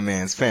threaten a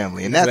man's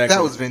family. And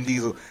that was Vin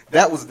Diesel.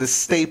 That was the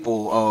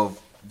staple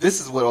of,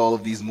 this is what all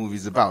of these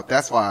movies about.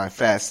 That's why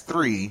Fast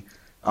 3...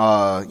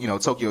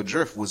 Tokyo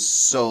Drift was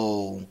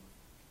so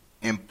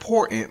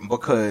important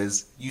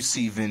because you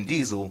see Vin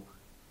Diesel,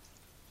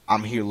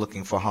 I'm here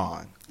looking for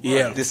Han.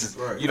 Yeah. This is,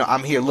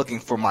 I'm here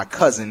looking for my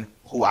cousin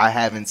who I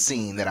haven't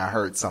seen that I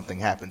heard something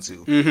happen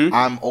to.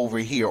 I'm over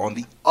here on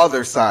the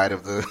other side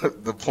of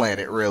the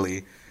planet,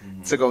 really,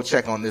 to go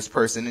check on this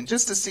person and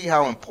just to see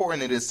how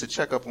important it is to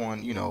check up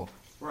on,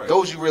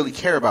 those you really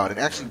care about and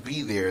actually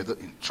be there,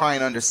 try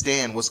and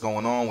understand what's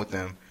going on with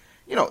them.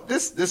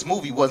 This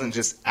movie wasn't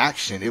just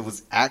action. It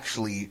was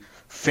actually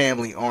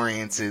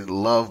family-oriented,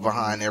 love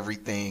behind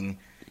everything.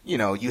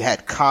 You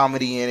had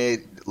comedy in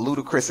it.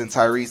 Ludacris and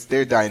Tyrese,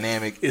 their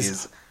dynamic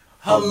is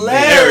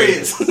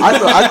hilarious. I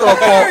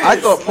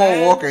thought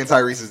Paul Walker and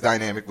Tyrese's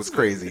dynamic was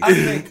crazy. I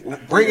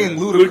think bringing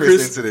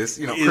Ludacris into this,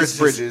 Chris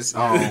Bridges,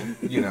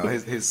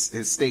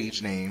 his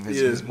stage name,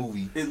 his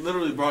movie. It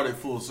literally brought it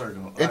full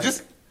circle. And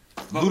just...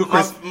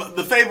 Ludacris.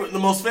 The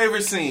most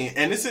favorite scene,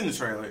 and it's in the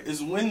trailer,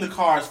 is when the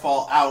cars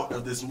fall out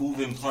of this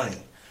moving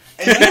plane.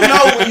 And you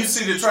know when you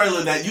see the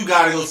trailer that you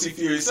gotta go see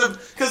Furious 7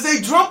 because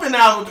they jumping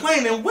out of the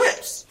plane in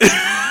whips.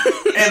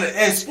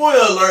 and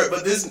spoiler alert,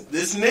 but this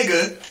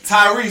nigga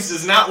Tyrese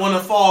does not want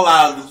to fall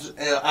out of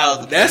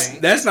the plane.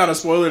 That's not a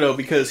spoiler though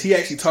because he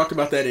actually talked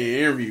about that in an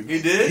interview.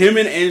 He did. Him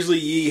and Angela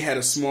Yee had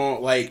a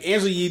small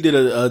Angela Yee did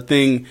a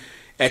thing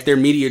at their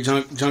media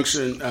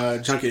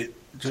junket,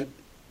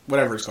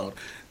 whatever it's called.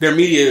 Their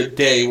media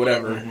day,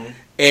 whatever, and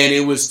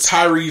it was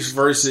Tyrese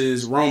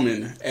versus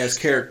Roman as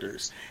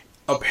characters.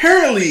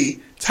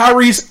 Apparently,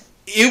 Tyrese,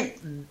 it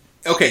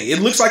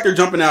looks like they're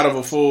jumping out of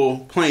a full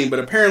plane, but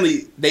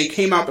apparently they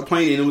came out the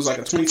plane and it was like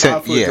a 25-foot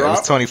drop. Yeah, it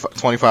was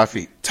 25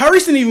 feet.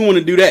 Tyrese didn't even want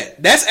to do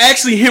that. That's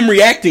actually him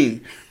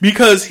reacting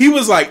because he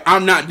was like,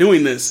 I'm not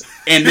doing this.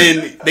 And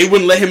then they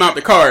wouldn't let him out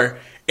the car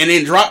and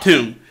then dropped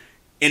him.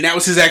 And that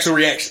was his actual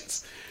reactions.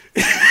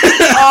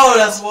 Oh,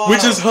 that's wild.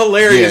 Which is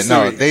hilarious.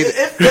 Yeah,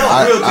 no,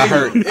 I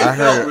heard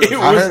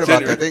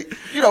about that.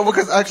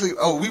 Because actually,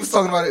 we were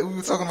talking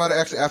about it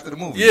actually after the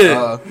movie.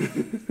 Yeah.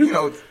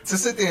 To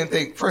sit there and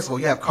think, first of all,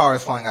 you have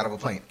cars flying out of a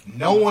plane.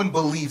 No one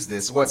believes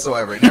this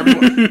whatsoever. And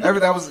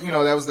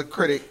that was the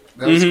critic.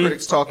 That was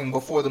critics talking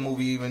before the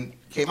movie even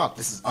came out.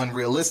 This is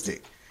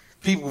unrealistic.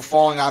 People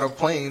falling out of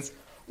planes.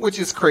 Which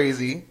is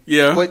crazy.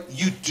 Yeah. But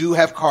you do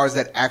have cars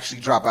that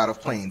actually drop out of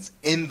planes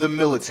in the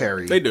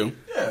military. They do.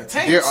 Yeah,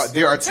 tanks.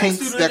 There are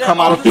tanks that come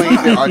out of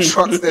planes. There are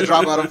trucks that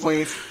drop out of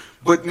planes.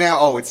 But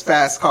now, it's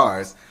fast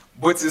cars.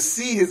 But to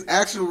see his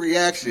actual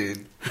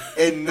reaction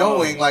and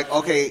knowing,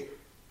 okay,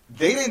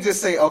 they didn't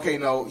just say, okay,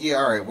 no, yeah,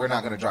 all right, we're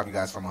not going to drop you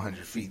guys from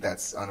 100 feet.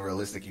 That's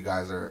unrealistic. You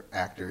guys are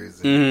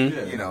actors. And,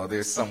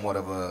 there's somewhat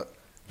of a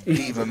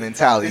diva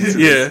mentality to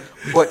this.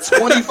 But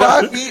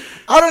 25 feet,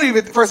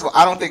 first of all,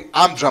 I don't think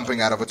I'm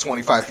jumping out of a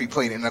 25 feet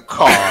plane in a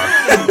car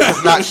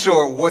because not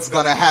sure what's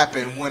going to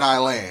happen when I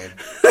land.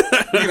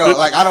 I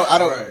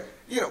don't, right.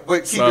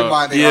 But keep in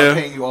mind they are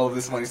paying you all of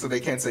this money so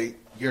they can say,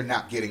 you're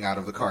not getting out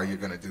of the car, you're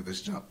going to do this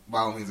jump. By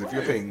all means, if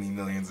you're paying me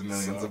millions and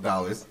millions of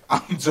dollars, I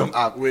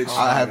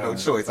have no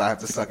choice. I have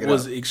to suck it up.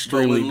 Was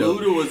extremely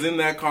dope. When Luda was in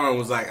that car and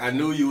was like, I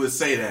knew you would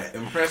say that.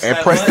 And press the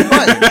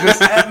button.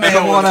 Just that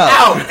man was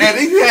out. And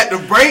he had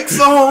the brakes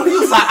on. He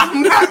was like,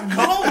 I'm not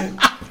going.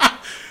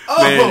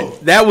 Man,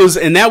 that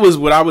was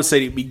what I would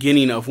say the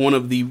beginning of one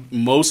of the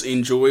most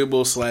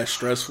enjoyable /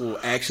 stressful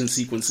action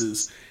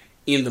sequences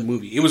in the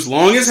movie. It was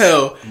long as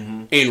hell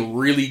and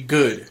really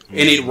good.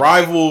 And it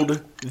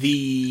rivaled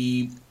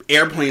the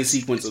airplane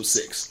sequence of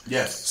 6.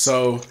 Yes.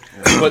 So,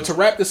 but to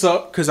wrap this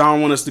up, because I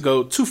don't want us to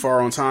go too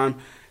far on time,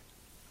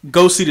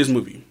 go see this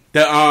movie.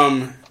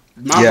 The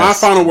My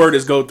final word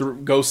is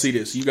go see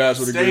this. You guys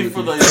would agree Stay with for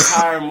me. the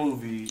entire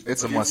movie.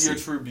 It's a Give must your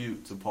see.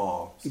 tribute to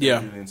Paul. Stay Yeah.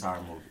 through the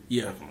entire movie.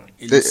 Yeah. Definitely.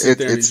 And just sit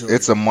there and enjoy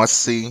It's a must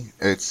see.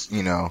 It's,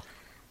 you know,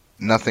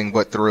 nothing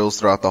but thrills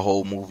throughout the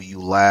whole movie. You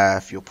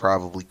laugh, you'll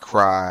probably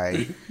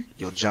cry,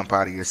 you'll jump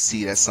out of your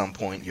seat at some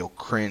point, you'll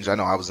cringe. I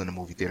know I was in the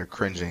movie theater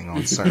cringing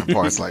on certain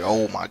parts, like,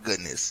 oh my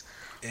goodness.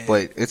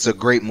 But it's a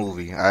great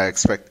movie. I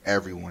expect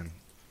everyone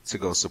to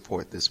go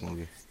support this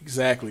movie.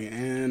 Exactly.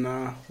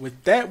 And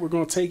with that, we're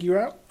going to take you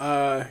out.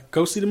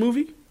 Go see the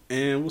movie,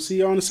 and we'll see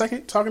y'all in a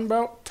second talking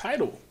about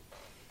Tidal.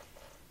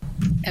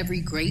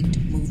 Every great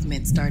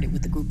movement started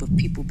with a group of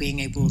people being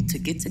able to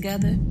get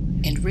together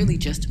and really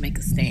just make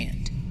a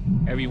stand.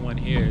 Everyone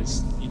here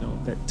is,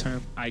 that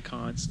term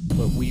icons,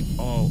 but we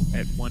all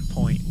at one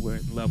point were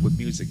in love with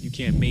music. You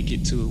can't make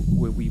it to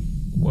what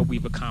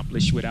we've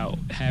accomplished without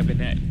having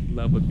that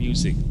love of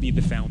music be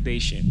the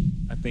foundation.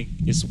 I think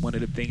it's one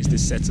of the things that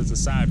sets us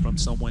aside from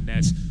someone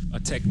that's a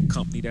tech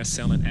company that's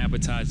selling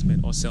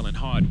advertisement or selling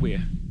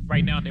hardware.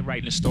 Right now they're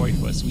writing a story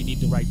for us. We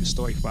need to write the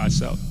story for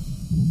ourselves.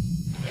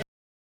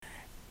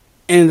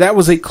 And that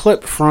was a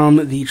clip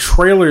from the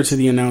trailer to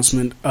the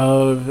announcement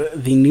of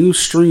the new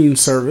streaming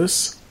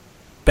service,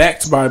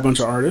 backed by a bunch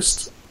of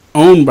artists,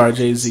 owned by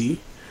Jay-Z,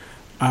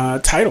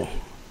 Tidal.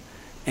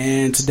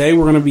 And today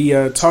we're going to be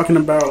talking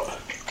about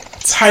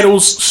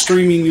Tidal's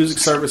streaming music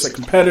service, a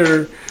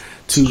competitor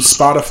to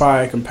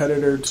Spotify, a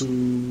competitor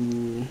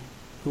to...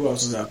 Who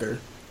else is out there?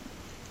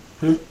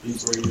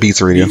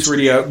 Beats Radio,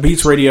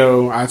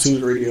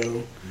 iTunes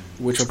Radio,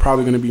 which are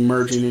probably going to be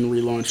merging and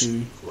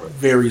relaunching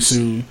very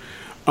soon.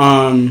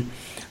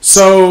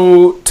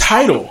 So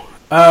Tidal,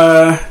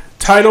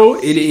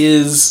 it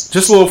is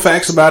just a little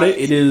facts about it.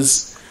 It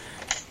is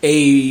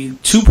a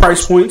 2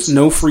 price points,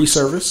 no free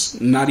service,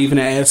 not even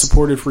an ad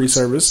supported free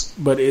service,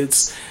 but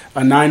it's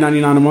a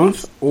 $9.99 a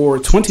month or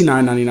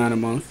 $29.99 a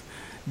month.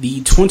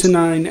 The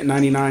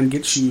 $29.99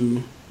 gets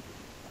you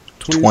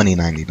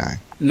 $20.99.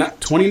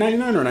 Not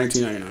 $20.99 or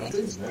 $19.99? I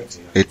think it's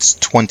 19. It's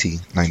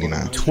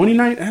 $20.99.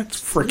 $29.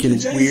 That's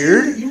freaking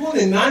weird. You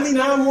wanted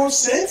 99 more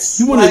cents?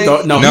 He wanted he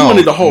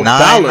wanted the whole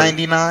dollar.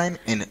 $9.99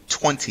 and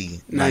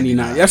 $20.99.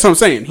 $9.99. That's what I'm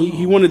saying.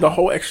 He wanted the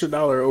whole extra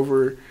dollar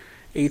over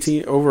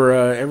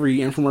every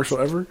infomercial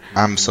ever.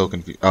 I'm so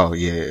confused. Oh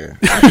yeah.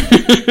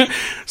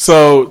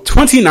 So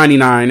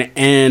 $20.99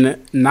 and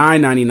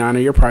 $9.99 are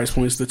your price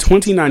points. The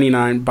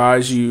 $20.99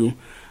 buys you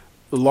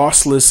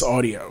lossless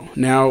audio.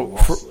 Now,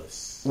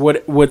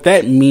 what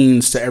that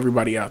means to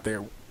everybody out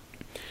there,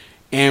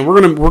 and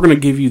we're gonna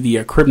give you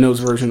the Crib Notes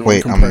version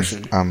on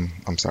compression.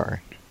 I'm sorry.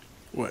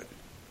 What?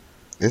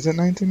 Is it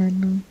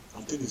 $19.99?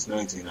 I think it's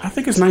 19. I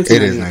think it's $19.99.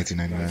 It is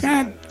 $19.99.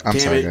 God I'm damn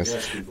sorry, it. guys.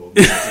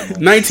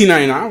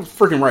 $19.99. I was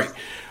freaking right.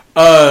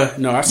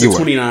 No, I said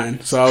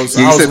 $29. So I was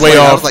You said way 20.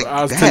 off. I was like,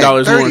 I was dang,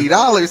 $10 more.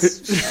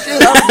 $30.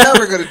 Shit, I'm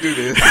never gonna do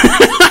this.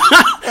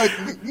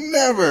 Like,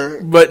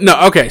 never. But no,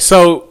 okay.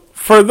 So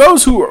for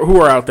those who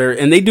are out there,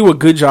 and they do a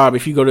good job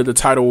if you go to the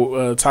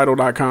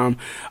Tidal.com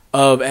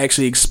of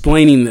actually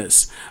explaining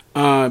this.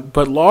 But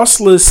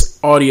lossless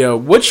audio,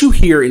 what you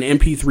hear in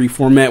MP3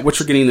 format, what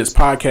you're getting this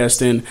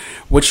podcast in,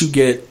 what you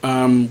get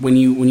when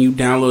you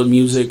download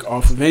music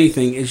off of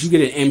anything, is you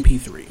get an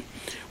MP3.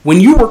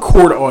 When you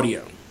record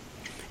audio,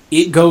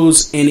 it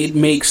goes and it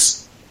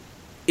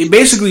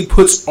basically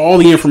puts all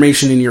the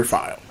information in your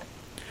file.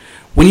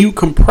 When you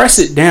compress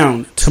it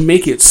down to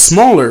make it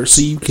smaller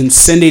so you can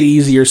send it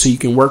easier, so you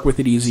can work with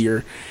it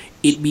easier,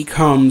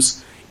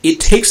 it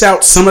takes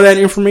out some of that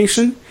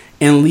information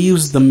and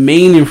leaves the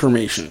main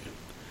information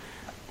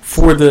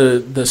for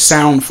the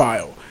sound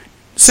file.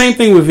 Same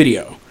thing with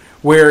video,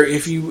 where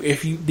if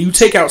you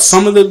take out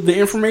some of the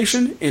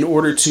information in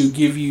order to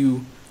give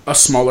you a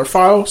smaller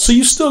file, so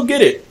you still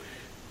get it,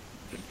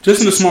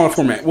 just in a smaller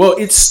format. Well,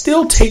 it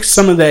still takes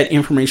some of that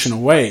information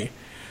away,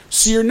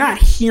 so you're not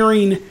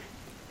hearing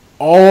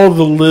all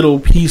the little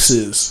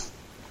pieces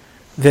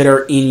that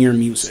are in your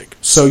music.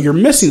 So you're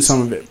missing some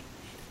of it.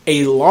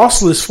 A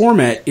lossless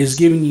format is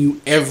giving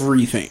you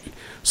everything.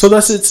 So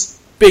thus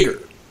it's bigger.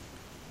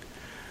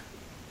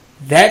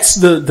 That's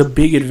the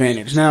big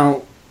advantage.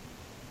 Now,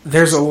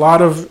 there's a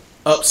lot of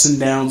ups and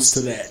downs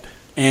to that.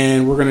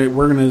 And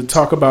we're gonna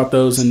talk about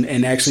those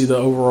and actually the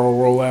overall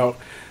rollout.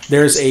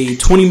 There's a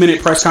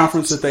 20-minute press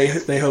conference that they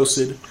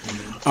hosted.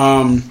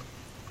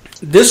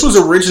 This was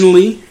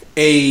originally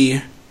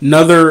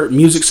another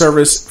music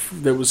service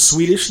that was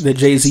Swedish that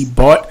Jay-Z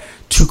bought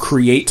to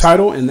create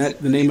Tidal, and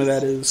that the name of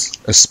that is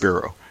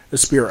Aspiro.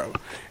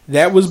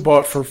 That was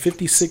bought for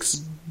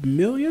 $56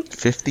 million.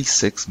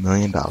 $56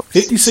 million.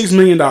 $56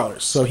 million.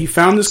 So he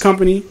found this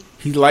company.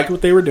 He liked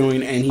what they were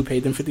doing, and he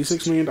paid them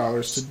 $56 million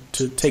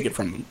to take it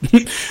from them.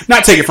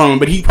 Not take it from them,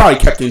 but he probably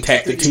kept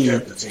intact the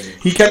team.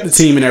 He kept the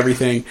team and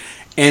everything.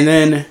 And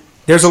then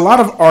there's a lot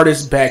of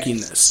artists backing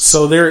this.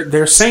 So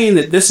they're saying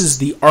that this is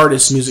the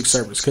artist music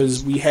service,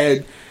 because we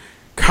had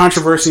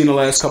controversy in the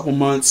last couple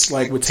months,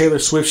 like with Taylor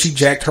Swift. She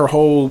jacked her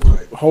whole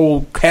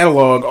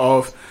catalog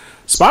off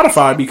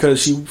Spotify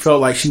because she felt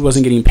like she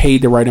wasn't getting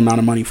paid the right amount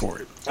of money for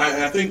it.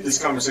 I think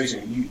this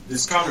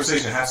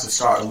conversation has to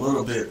start a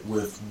little bit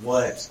with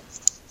what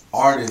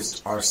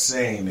artists are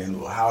saying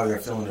and how they're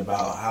feeling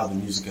about how the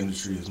music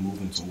industry is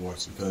moving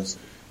towards. Because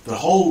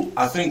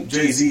I think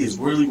Jay-Z is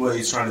really what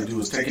he's trying to do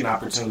is take an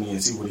opportunity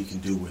and see what he can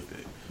do with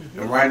it.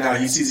 And right now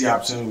he sees the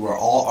opportunity where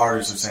all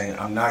artists are saying,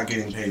 I'm not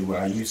getting paid what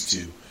I used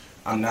to.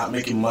 I'm not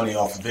making money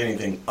off of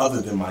anything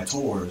other than my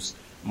tours.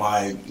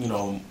 My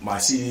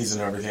CDs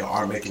and everything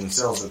aren't making the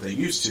sales that they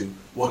used to.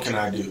 What can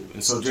I do?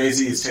 And so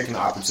Jay-Z is taking the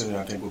opportunity,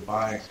 I think, with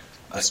buying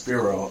a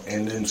Spiro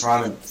and then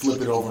trying to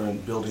flip it over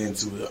and build it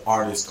into an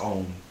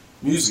artist-owned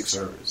music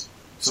service.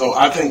 So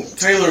I think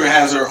Taylor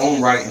has her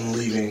own right in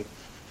leaving,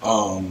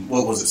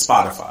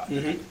 Spotify.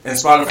 Mm-hmm. And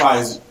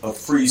Spotify is a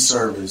free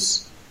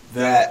service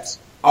that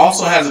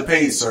also has a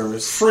paid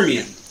service.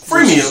 Freemium.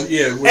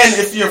 And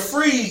if you're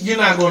free, you're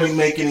not going to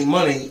make any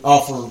money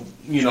off of,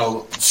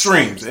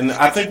 streams. And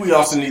I think we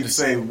also need to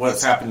say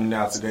what's happening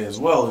now today as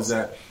well is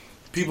that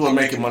people are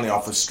making money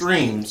off of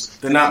streams.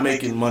 They're not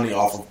making money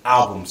off of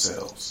album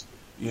sales.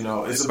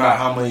 It's about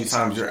how many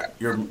times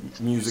your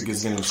music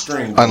is getting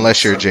streamed.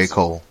 Unless you're J.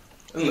 Cole.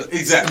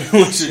 Exactly.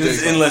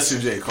 Unless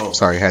you're J. Cole.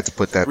 Sorry, I had to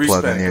put that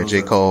plug in there.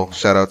 J. Cole,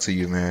 shout out to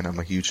you, man. I'm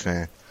a huge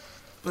fan.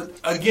 But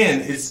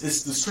again, it's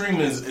the stream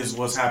is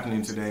what's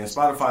happening today, and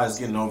Spotify is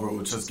getting over it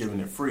with just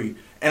giving it free.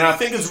 And I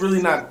think it's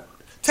really not.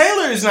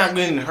 Taylor is not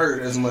getting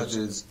hurt as much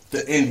as the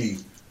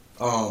indie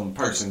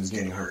person is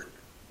getting hurt.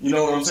 You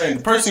know what I'm saying?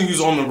 The person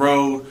who's on the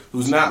road,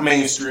 who's not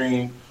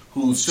mainstream,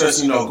 who's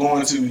just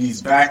going to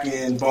these back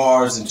end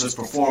bars and just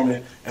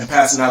performing and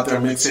passing out their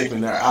mixtape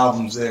and their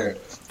albums there.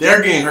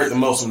 They're getting hurt the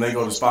most when they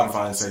go to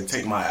Spotify and say,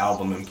 "Take my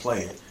album and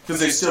play it," because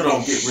they still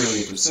don't get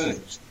really a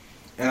percentage.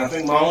 And I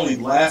think my only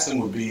last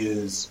thing would be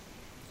is,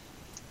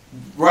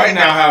 right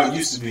now how it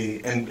used to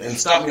be, and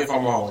stop me if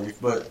I'm wrong,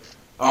 but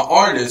an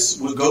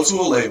artist would go to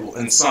a label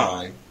and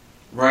sign,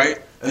 right?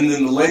 And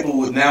then the label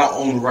would now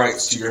own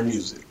rights to your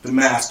music. The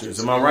masters,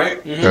 am I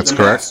right? Mm-hmm. That's the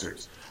correct.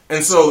 Masters.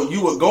 And so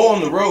you would go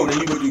on the road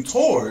and you would do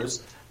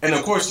tours, and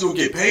of course you'll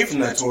get paid from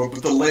that tour,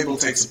 but the label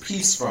takes a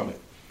piece from it,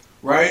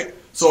 right?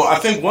 So I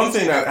think one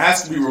thing that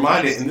has to be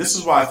reminded, and this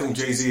is why I think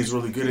Jay-Z is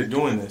really good at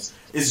doing this,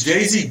 is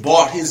Jay-Z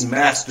bought his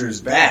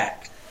masters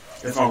back,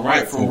 if I'm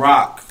right, from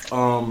Rock,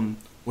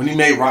 when he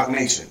made Rock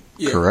Nation.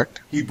 Yeah. Correct.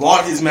 He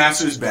bought his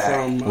masters back.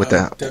 From with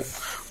that.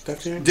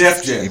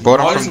 Def Jam. He bought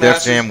them from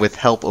Def Jam with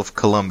help of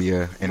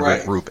Columbia and Right.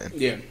 Rick Rubin.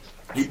 Yeah.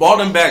 He bought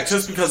them back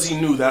just because he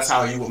knew that's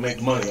how he would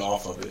make money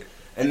off of it.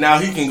 And now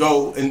he can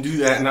go and do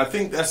that, and I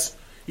think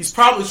he's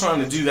probably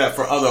trying to do that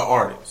for other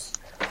artists.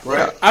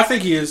 Right? I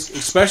think he is,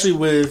 especially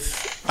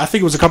with, I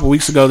think it was a couple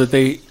weeks ago that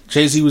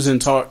Jay-Z was in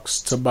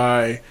talks to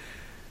buy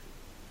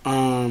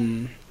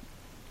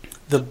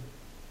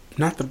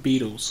not the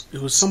Beatles.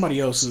 It was somebody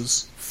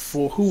else's.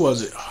 Who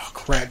was it? Oh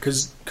crap!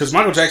 Because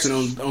Michael Jackson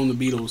owned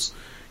the Beatles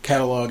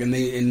catalog, and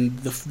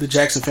the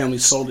Jackson family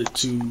sold it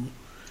to.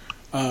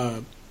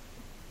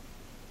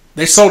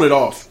 They sold it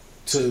off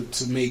to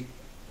make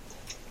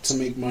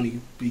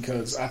money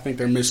because I think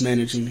they're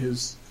mismanaging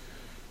his.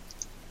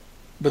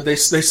 But they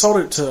sold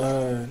it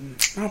to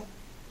not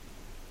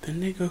the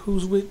nigga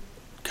who's with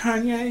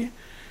Kanye.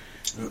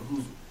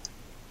 I'm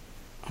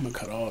gonna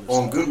cut all this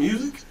on out. Good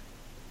Music.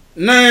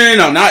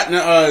 No, not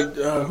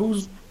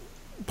who's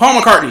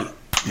Paul McCartney.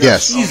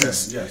 Yes.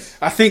 Jesus. Okay, yes.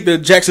 I think the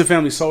Jackson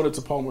family sold it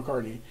to Paul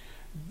McCartney.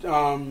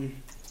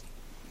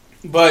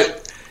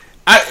 But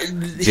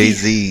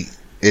Jay-Z,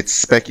 it's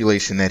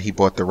speculation that he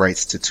bought the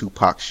rights to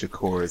Tupac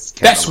Shakur's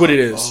catalog. That's what it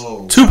is.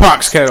 Oh,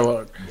 Tupac's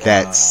catalog.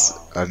 That's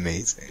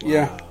amazing.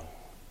 Yeah.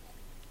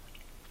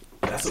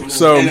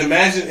 So, and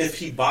imagine if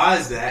he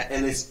buys that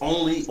and it's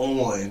only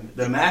on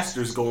the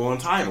Masters Go On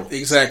Tidal.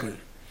 Exactly.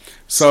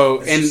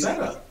 So It's a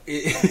setup.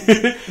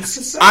 It's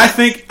a setup. I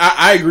think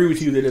I agree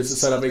with you that it's a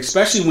setup,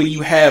 especially when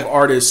you have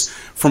artists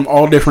from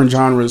all different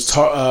genres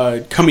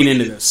coming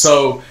into this.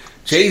 So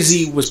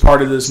Jay-Z was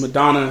part of this.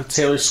 Madonna,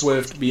 Taylor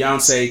Swift,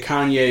 Beyonce,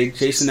 Kanye,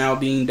 Jason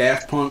Aldean,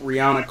 Daft Punk,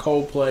 Rihanna,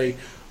 Coldplay,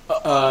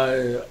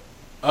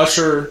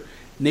 Usher,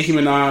 Nicki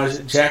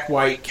Minaj, Jack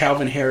White,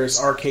 Calvin Harris,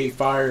 Arcade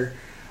Fire,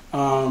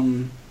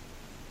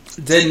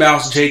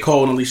 Deadmau5, J.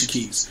 Cole, and Alicia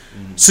Keys.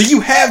 Mm-hmm. So you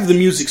have the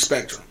music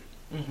spectrum.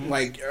 Mm-hmm.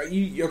 Like,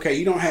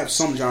 you don't have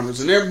some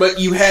genres in there, but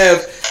you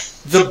have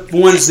the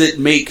ones that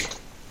make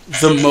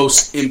the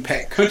most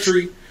impact.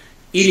 Country,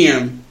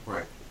 EDM,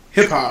 right.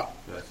 Hip-hop,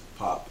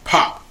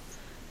 pop,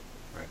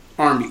 right.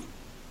 R&B.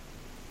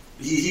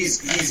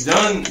 He's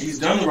done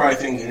the right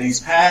thing, and he's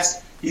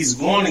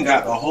gone and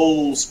got the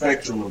whole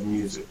spectrum of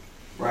music,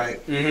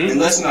 right? Mm-hmm. And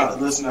let's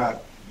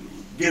not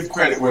give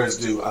credit where it's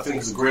due. I think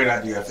it's a great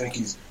idea. I think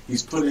he's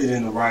put it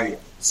in the right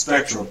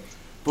spectrum.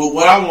 But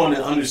what I want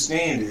to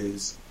understand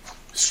is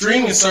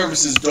streaming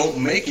services don't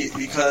make it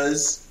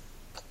because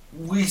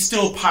we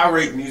still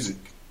pirate music.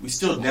 We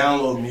still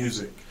download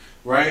music,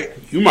 right?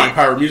 You might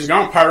pirate music.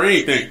 I don't pirate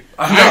anything.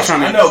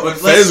 I know, but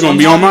it's going to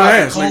be on my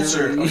ass. I'm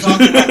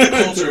talking about the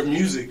culture of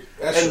music,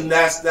 and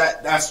that's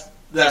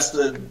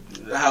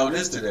how it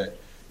is today.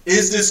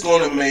 Is this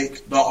going to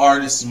make the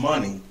artist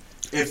money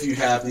if you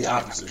have the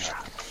opposite?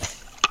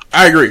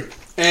 I agree.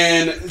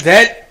 And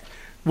that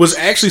was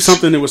actually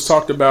something that was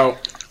talked about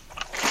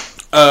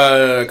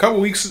a couple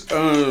weeks,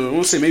 I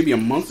want to say maybe a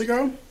month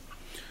ago,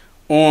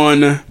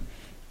 about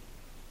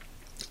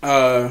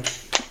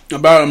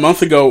a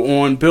month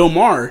ago on Bill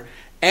Maher.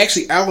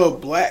 Actually, Aloe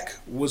Black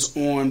was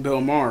on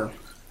Bill Maher,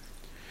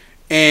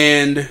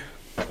 and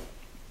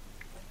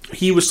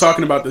he was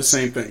talking about the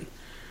same thing.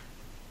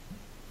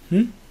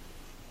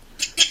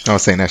 I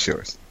was saying that's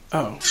yours.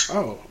 I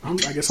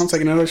guess I'm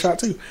taking another shot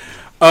too.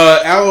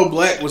 Aloe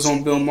Black was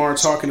on Bill Maher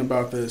talking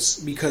about this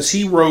because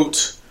he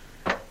wrote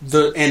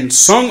and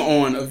sung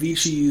on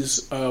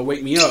Avicii's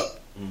 "Wake Me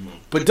Up,"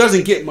 but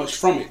doesn't get much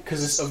from it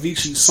because it's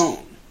Avicii's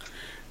song.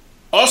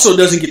 Also,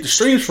 doesn't get the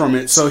streams from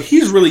it, so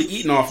he's really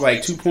eating off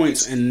like 2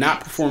 points and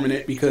not performing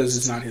it because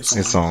it's not his song.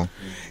 His song.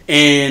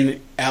 And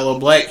Aloe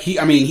Black,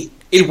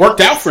 it worked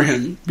out for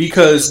him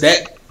because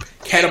that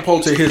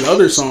catapulted his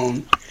other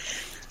song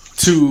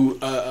to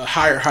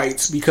higher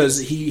heights because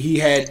he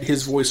had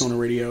his voice on the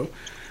radio.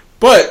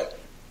 But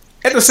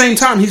at the same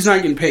time, he's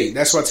not getting paid.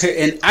 That's what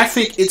and I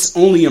think it's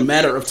only a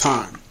matter of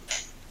time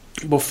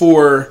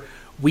before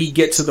we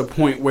get to the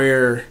point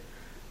where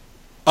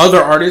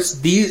other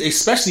artists,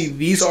 especially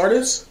these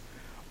artists,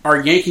 are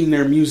yanking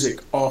their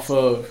music off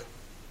of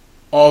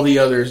all the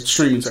other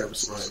streaming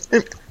services.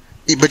 Right.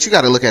 But you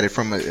got to look at it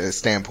from a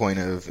standpoint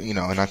of, and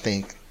I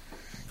think,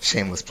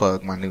 shameless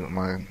plug, one of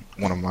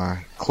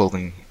my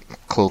clothing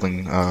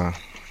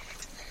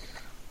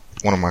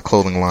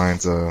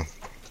lines,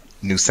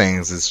 new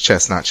sayings is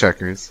chess not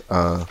checkers.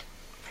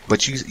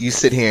 But you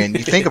sit here and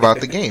you think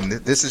about the game.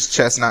 This is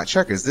chess not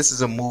checkers. This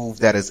is a move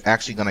that is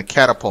actually going to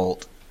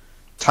catapult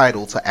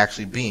Tidal to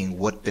actually being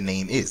what the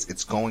name is.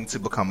 It's going to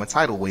become a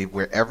tidal wave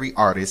where every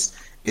artist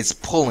is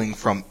pulling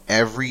from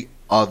every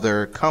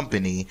other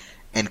company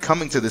and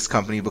coming to this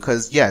company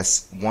because,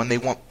 yes, one, they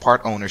want part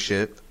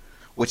ownership,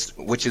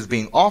 which is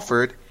being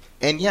offered,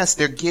 and yes,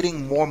 they're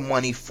getting more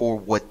money for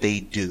what they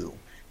do.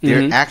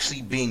 They're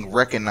actually being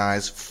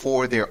recognized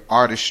for their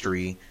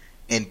artistry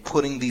and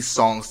putting these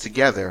songs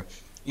together.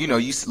 You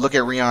look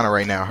at Rihanna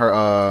right now,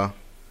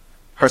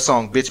 her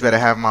song "Bitch Better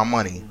Have My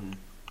Money."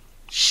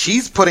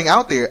 She's putting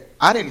out there,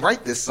 I didn't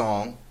write this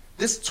song.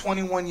 This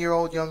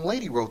 21-year-old young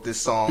lady wrote this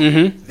song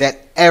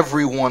that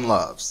everyone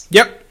loves.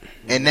 Yep.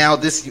 And now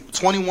this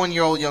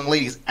 21-year-old young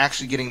lady is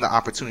actually getting the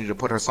opportunity to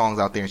put her songs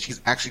out there, and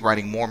she's actually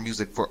writing more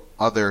music for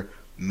other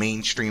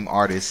mainstream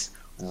artists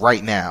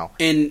right now.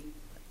 And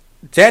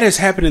that has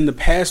happened in the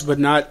past, but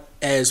not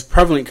as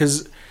prevalent,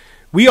 because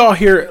we all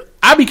hear,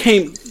 I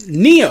became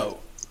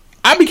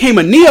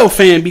a Neo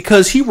fan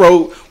because he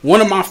wrote one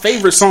of my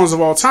favorite songs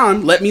of all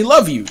time, "Let Me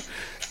Love You,"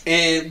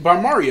 and by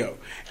Mario.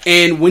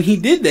 And when he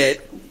did that,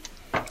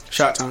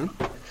 shot time.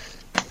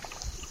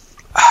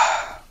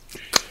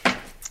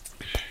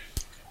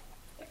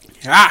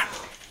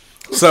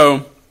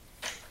 So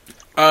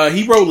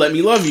he wrote "Let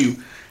Me Love You."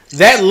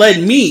 That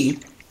led me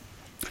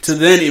to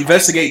then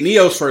investigate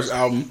Neo's first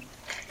album,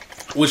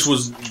 which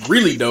was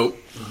really dope.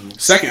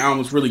 Second album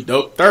was really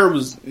dope. Third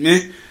was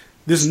meh.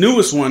 This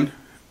newest one,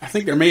 I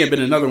think there may have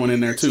been another one in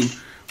there too,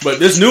 but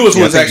this newest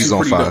one's actually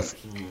pretty dope.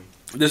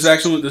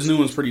 This new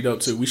one's pretty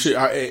dope too. We should.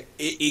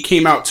 It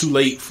came out too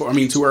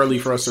early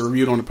for us to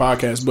review it on the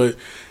podcast, but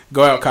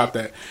go out, cop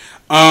that.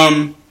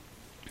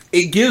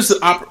 It gives the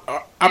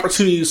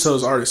opportunities to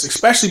those artists,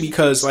 especially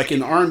because, like in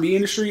the R&B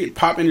industry,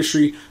 pop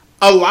industry,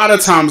 a lot of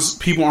times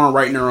people aren't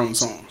writing their own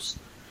songs.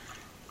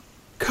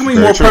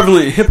 Becoming more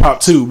prevalent in hip hop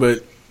too,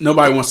 but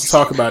nobody wants to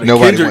talk about it.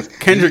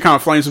 Kendrick kind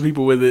of flames some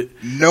people with it.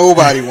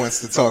 Nobody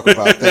wants to talk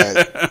about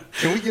that.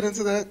 Can we get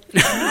into that?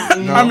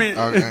 No? I mean,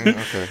 okay.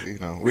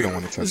 We don't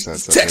want to touch that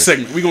subject. Tech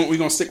segment. We're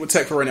gonna stick with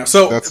tech for right now.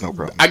 So that's no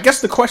problem. I guess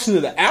the question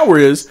of the hour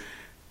is: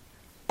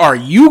 are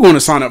you going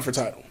to sign up for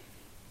Tidal?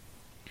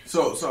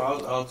 So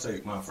I'll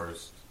take my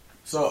first.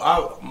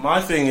 So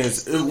my thing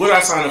is, would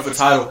I sign up for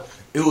Tidal?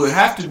 It would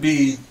have to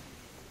be.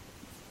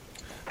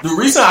 The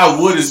reason I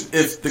would is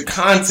if the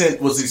content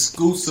was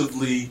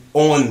exclusively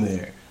on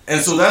there.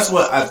 And so that's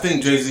what I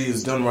think Jay-Z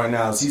has done right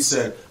now is he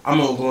said, I'm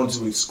going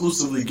to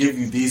exclusively give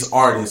you these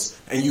artists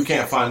and you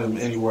can't find them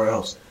anywhere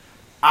else.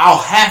 I'll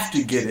have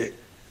to get it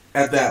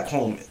at that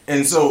moment.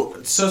 And so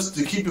just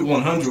to keep it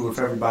 100 with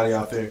everybody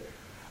out there,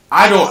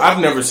 I've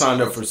never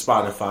signed up for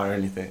Spotify or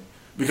anything.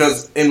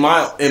 Because in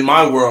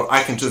my world,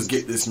 I can just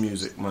get this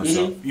music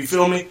myself. You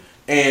feel me?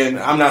 And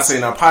I'm not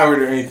saying I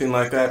pirate or anything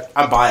like that.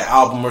 I buy an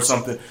album or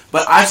something.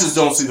 But I just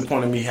don't see the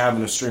point of me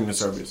having a streaming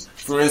service.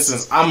 For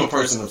instance, I'm a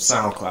person of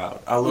SoundCloud.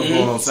 I love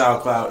going on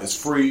SoundCloud. It's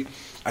free.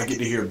 I get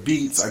to hear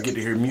beats. I get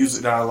to hear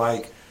music that I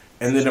like.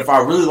 And then if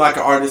I really like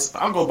an artist,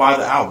 I'll go buy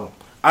the album.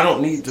 I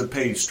don't need to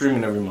pay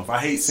streaming every month. I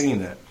hate seeing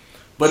that.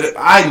 But if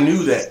I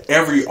knew that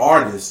every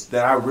artist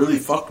that I really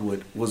fucked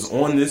with was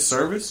on this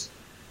service,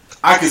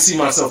 I could see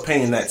myself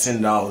paying that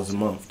 $10 a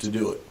month to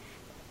do it.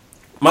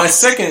 My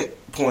second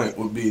point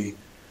would be,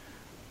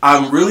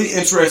 I'm really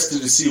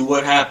interested to see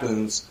what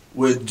happens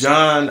with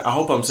John. I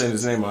hope I'm saying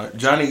his name right.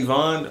 Johnny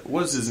Vaughn.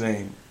 What's his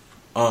name?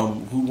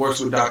 Who works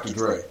with Dr.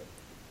 Dre?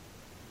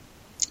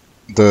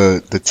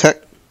 The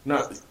tech.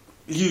 No,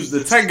 He was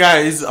the tech guy.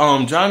 Is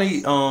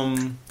Johnny?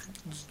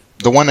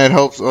 The one that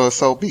helps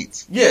sell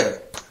Beats. Yeah.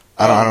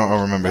 I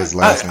don't remember his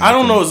last name. I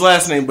don't know his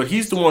last name, but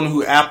he's the one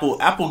who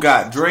Apple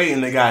got Dre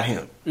and they got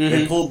him.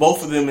 They pulled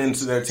both of them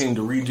into their team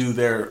to redo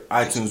their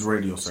iTunes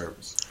radio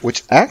service.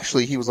 Which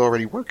actually he was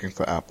already working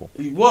for Apple.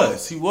 He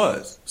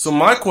was. So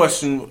my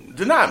question,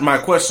 not my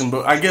question,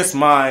 but I guess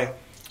my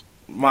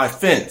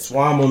fence,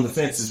 why I'm on the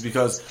fence is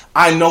because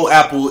I know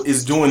Apple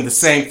is doing the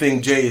same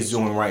thing Jay is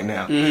doing right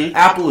now.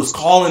 Apple is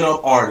calling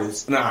up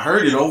artists, and I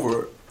heard it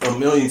over a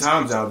million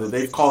times now that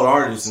they've called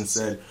artists and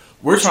said,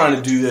 we're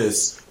trying to do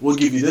this. We'll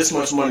give you this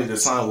much money to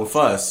sign with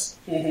us.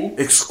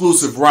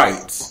 Exclusive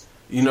rights.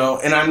 You know,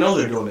 and I know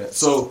they're doing that.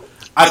 So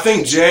I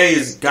think Jay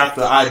has got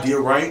the idea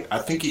right. I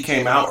think he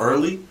came out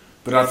early.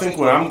 But I think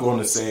what I'm going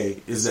to say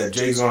is that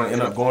Jay's going to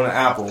end up going to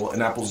Apple,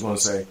 and Apple's going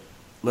to say,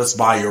 let's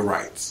buy your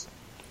rights.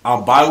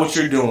 I'll buy what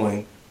you're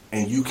doing,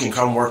 and you can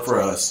come work for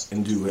us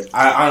and do it.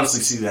 I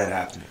honestly see that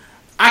happening.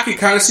 I could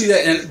kind of see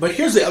that, but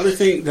here's the other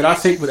thing that I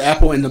think with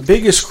Apple, and the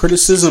biggest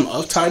criticism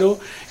of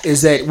Tidal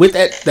is that with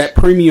that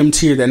premium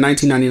tier, that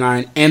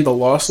 $19.99 and the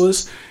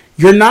lossless,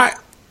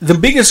 the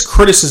biggest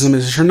criticism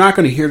is you're not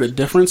going to hear the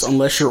difference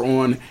unless you're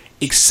on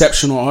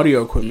exceptional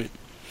audio equipment.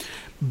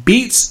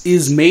 Beats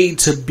is made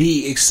to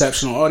be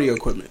exceptional audio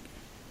equipment.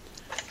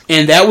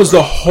 And that was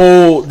the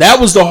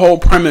whole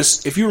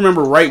premise. If you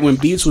remember right when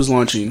Beats was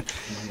launching,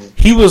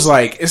 he was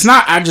like, it's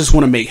not I just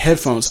want to make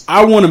headphones.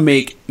 I want to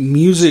make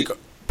music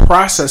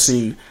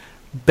processing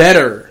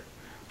better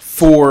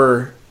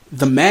for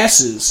the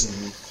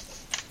masses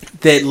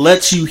that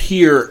lets you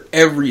hear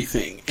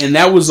everything. And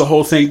that was the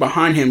whole thing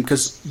behind him,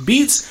 because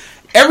Beats,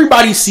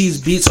 everybody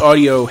sees Beats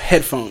audio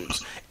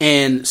headphones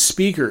and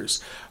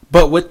speakers,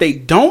 but what they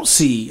don't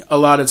see a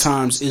lot of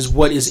times is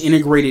what is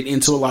integrated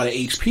into a lot of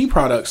HP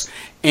products,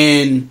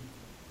 and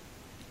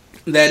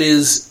that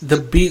is the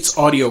Beats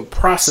audio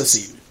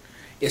processing.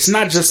 It's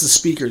not just the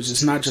speakers,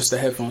 it's not just the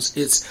headphones,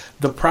 it's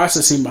the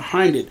processing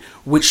behind it,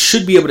 which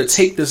should be able to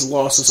take this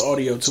lossless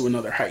audio to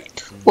another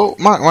height. Well,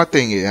 my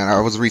thing is,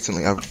 I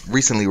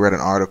recently read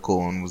an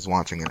article and was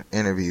watching an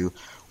interview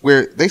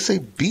where they say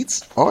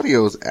Beats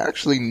audio is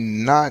actually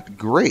not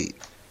great.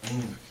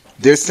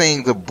 They're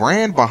saying the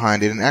brand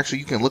behind it, and actually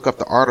you can look up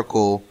the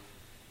article.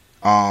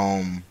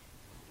 I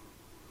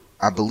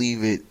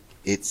believe I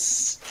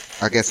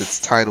guess it's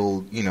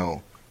titled,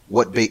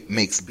 what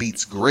makes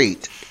Beats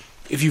great.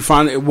 If you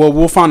find it,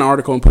 we'll find an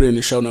article and put it in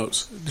the show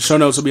notes. The show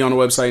notes will be on the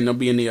website, and they'll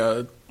be in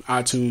the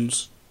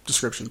iTunes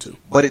description too.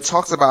 But it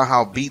talks about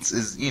how Beats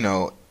is,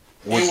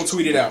 we'll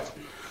tweet it out.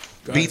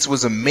 Beats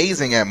was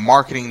amazing at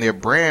marketing their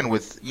brand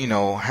with,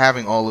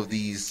 having all of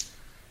these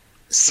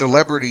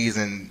celebrities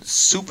and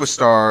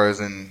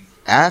superstars and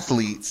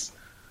athletes,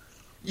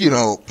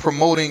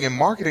 promoting and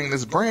marketing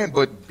this brand.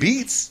 But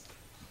Beats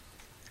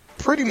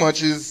pretty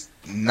much is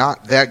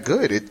not that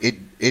good.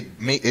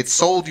 It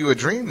sold you a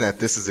dream that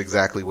this is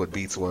exactly what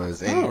Beats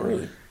was. And,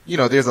 really?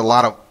 There's a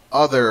lot of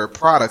other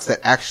products that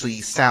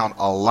actually sound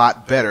a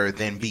lot better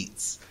than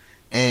Beats.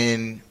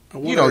 And,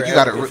 we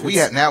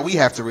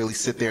have to really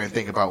sit there and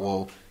think about,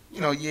 well,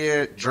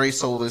 Dre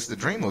sold us the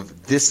dream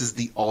of this is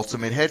the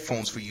ultimate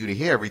headphones for you to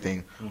hear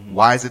everything. Mm-hmm.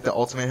 Why is it the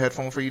ultimate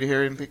headphone for you to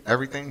hear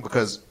everything?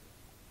 Because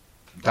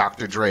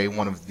Dr. Dre,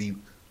 one of the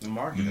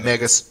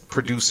mega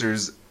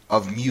producers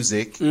of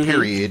music,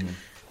 period,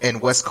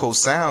 and West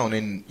Coast Sound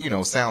and,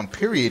 Sound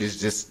period is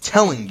just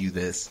telling you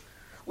this,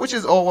 which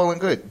is all well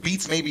and good.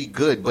 Beats may be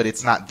good, but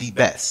it's not the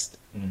best.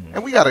 Mm-hmm.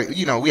 And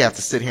we have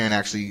to sit here and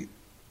actually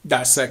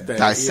dissect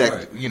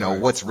that.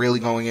 What's really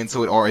going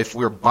into it, or if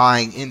we're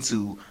buying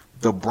into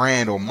the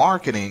brand or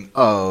marketing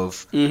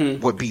of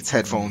what Beats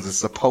headphones is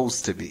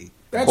supposed to be,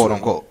 quote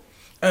unquote.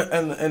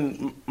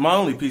 And my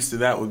only piece to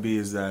that would be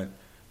is that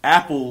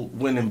Apple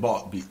went and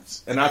bought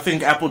Beats, and I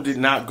think Apple did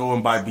not go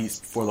and buy Beats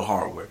for the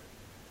hardware.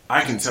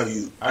 I can tell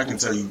you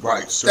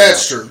right straight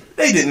That's up. True.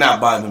 They did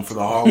not buy them for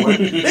the hardware.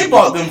 They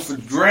bought them for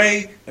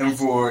Dre and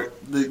for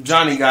the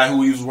Johnny guy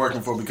who he was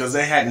working for, because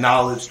they had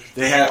knowledge.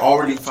 They had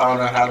already found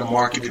out how to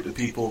market it to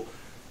people.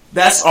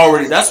 That's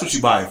what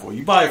you buy it for.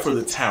 You buy it for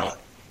the talent,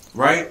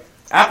 right?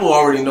 Apple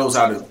already knows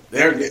how to.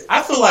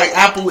 I feel like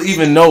Apple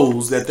even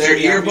knows that their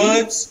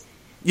earbuds.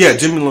 Yeah,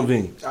 Jimmy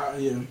Levine.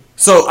 Yeah.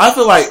 So I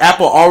feel like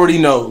Apple already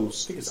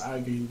knows. I think it's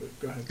Ivy, but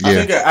go ahead. I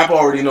think that Apple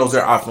already knows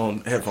their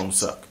iPhone headphones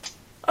suck.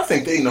 I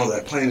think they know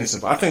that, plain and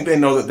simple. I think they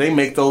know that they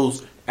make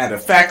those at a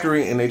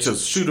factory and they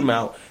just shoot them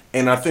out.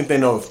 And I think they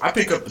know if I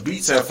pick up the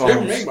Beats headphones, they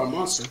were made by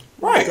Monster,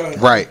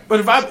 right? But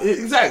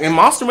and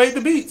Monster made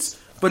the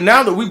Beats. But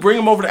now that we bring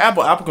them over to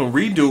Apple, Apple can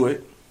redo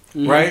it,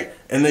 right?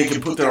 And they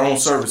can put their own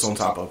service on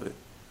top of it.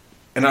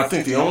 And I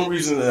think the only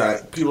reason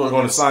that people are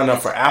going to sign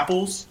up for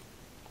Apples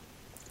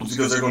is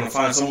because they're going to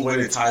find some way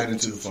to tie it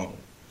into the phone.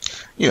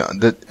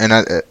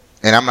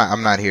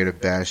 I'm not here to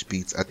bash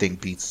Beats. I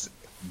think Beats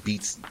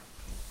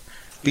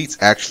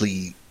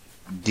actually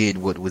did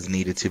what was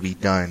needed to be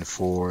done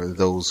for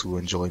those who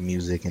enjoy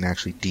music and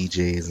actually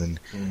DJs, and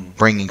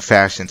bringing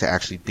fashion to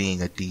actually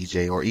being a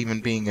DJ, or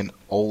even being an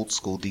old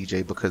school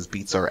DJ, because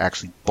Beats are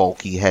actually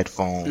bulky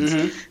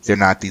headphones. They're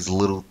not these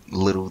little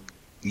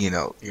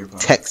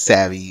tech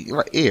savvy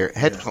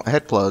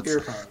earplugs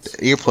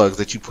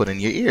that you put in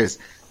your ears.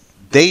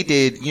 They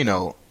did,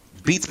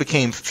 Beats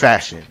became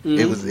fashion.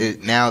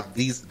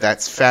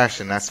 That's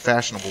fashion. That's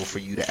fashionable for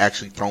you to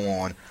actually throw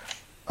on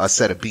a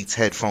set of Beats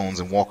headphones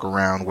and walk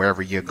around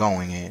wherever you're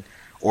going in.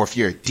 Or if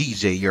you're a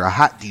DJ, you're a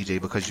hot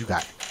DJ because you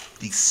got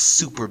these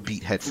super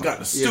beat headphones. You got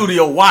the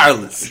studio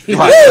wireless.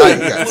 Right,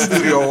 you got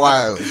studio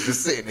wireless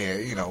just sitting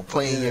there,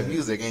 playing your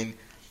music, and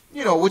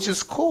which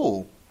is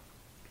cool.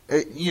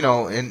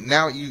 And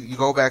now you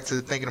go back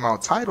to thinking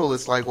about Tidal.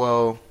 It's like,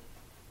 well,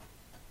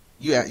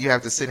 you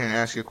have to sit here and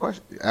ask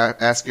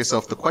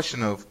yourself the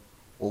question of,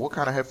 well, what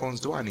kind of headphones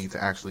do I need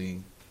to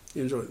actually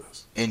enjoy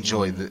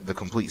the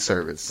complete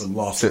service, the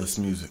lossless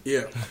music?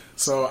 Yeah.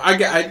 So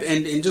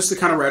and just to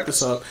kind of wrap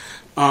this up,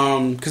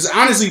 because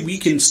honestly, we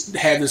can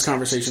have this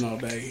conversation all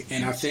day,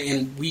 and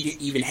and we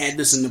even had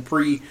this in the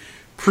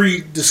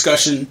pre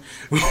discussion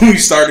when we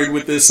started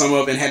with this some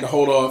of, and had to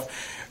hold off,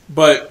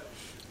 but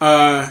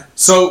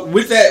so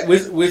with that,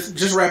 with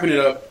just wrapping it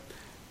up,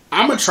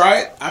 I'm gonna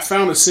try it. I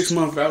found a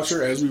 6-month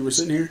voucher as we were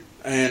sitting here,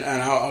 and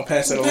I'll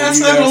pass that on. Pass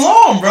that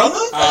along, brother.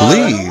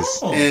 Please.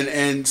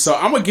 And so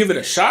I'm gonna give it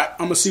a shot.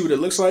 I'm gonna see what it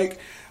looks like.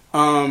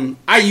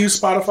 I use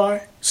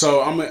Spotify,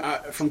 so I'm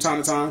from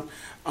time to time,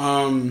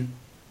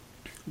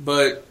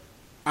 but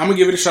I'm gonna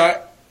give it a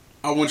shot.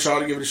 I want y'all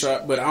to give it a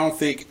shot, but I don't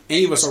think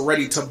any of us are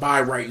ready to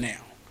buy right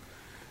now.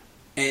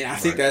 And I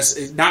think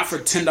that's not for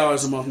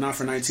 $10 a month, not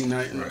for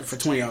 $19.99, for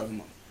 $20 a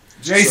month.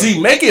 Jay-Z,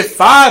 make it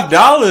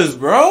 $5,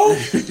 bro.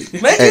 Make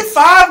it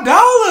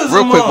 $5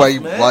 real quick,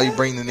 month, while you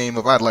bring the name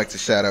up, I'd like to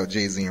shout out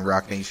Jay-Z and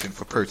Roc Nation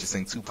for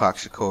purchasing Tupac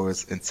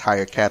Shakur's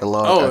entire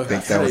catalog. I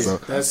think that was a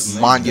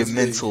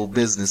monumental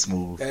business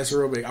move. That's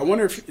real big. I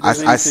wonder if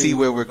I see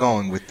where we're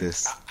going with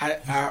this. I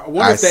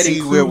wonder if that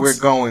see where we're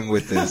going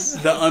with this.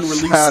 The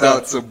unreleased Shout stuff.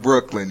 out to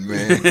Brooklyn,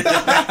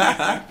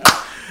 man.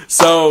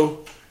 So,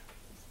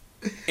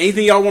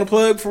 anything y'all want to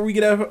plug before we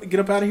get up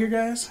out of here,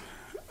 guys?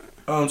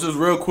 Just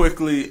real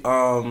quickly,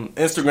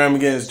 Instagram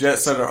again is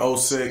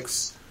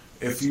JetSetter06.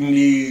 If you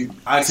need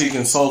IT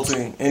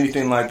consulting,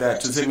 anything like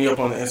that, just hit me up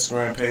on the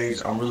Instagram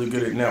page. I'm really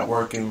good at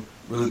networking,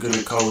 really good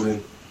at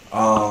coding.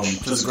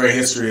 Just a great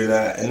history of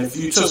that. And if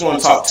you just want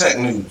to talk tech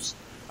news,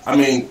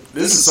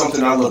 this is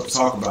something I love to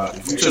talk about.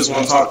 If you just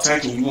want to talk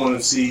tech and you want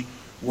to see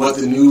what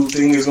the new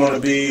thing is going to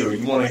be, or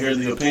you want to hear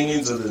the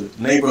opinions of the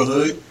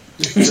neighborhood,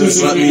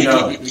 just let me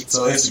know.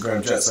 So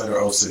Instagram,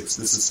 JetSetter06.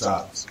 This is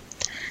Styles.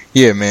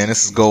 Yeah, man,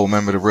 this is Gold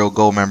Member, the real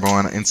Gold Member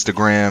on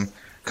Instagram.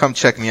 Come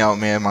check me out,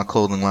 man. My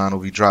clothing line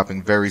will be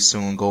dropping very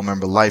soon. Gold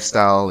Member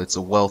Lifestyle. It's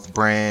a wealth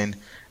brand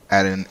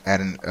at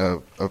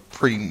a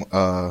pretty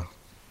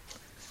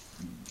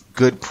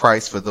good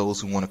price for those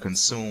who want to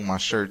consume my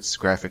shirts,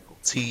 graphic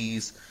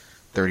tees.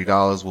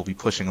 $30. We'll be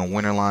pushing a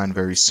winter line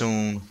very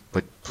soon,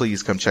 but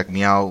please come check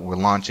me out. We're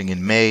launching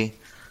in May.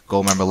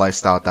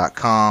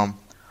 GoldMemberLifestyle.com.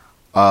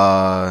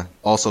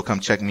 Also, come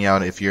check me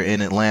out if you're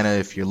in Atlanta.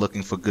 If you're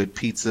looking for good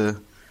pizza,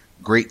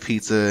 great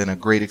pizza, and a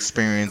great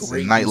experience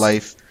in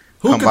nightlife.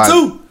 Come by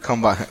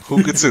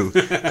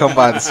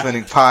the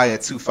Spinning Pie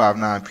at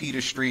 259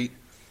 Peter Street.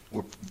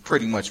 We're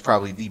pretty much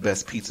probably the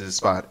best pizza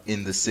spot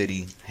in the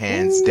city,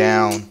 hands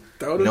down.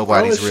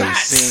 Nobody's really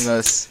seeing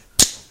us.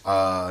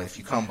 If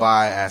you come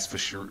by, ask for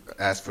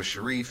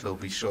Sharif. He'll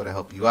be sure to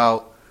help you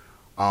out.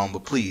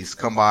 But please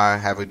come by,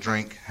 have a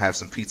drink, have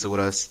some pizza with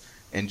us,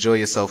 enjoy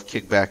yourself,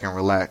 kick back and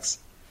relax.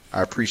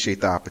 I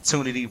appreciate the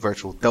opportunity.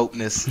 Virtual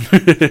dopeness.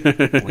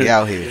 We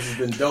out here. This has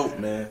been dope,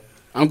 man.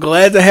 I'm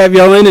glad to have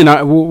y'all in,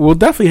 and we'll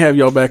definitely have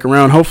y'all back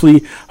around.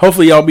 Hopefully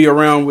y'all be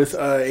around with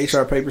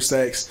HR Paper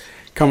Stacks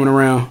coming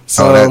around.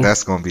 So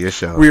that's gonna be a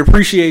show. We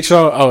appreciate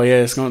y'all. Oh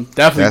yeah, it's gonna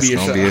definitely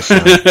be a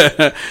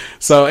show.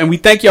 So, and we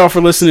thank y'all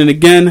for listening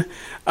again.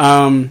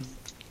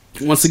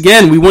 Once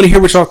again, we want to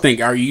hear what y'all think.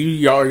 Are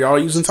y'all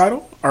using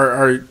Tidal?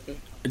 Or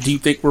do you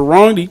think we're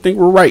wrong? Do you think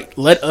we're right?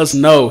 Let us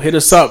know. Hit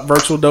us up,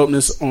 Virtual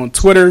Dopeness on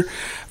Twitter,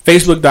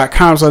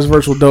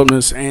 Facebook.com/Virtual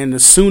Dopeness, and the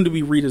soon to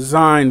be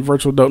redesigned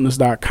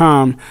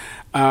VirtualDopeness.com.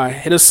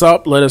 Hit us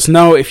up. Let us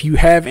know if you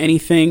have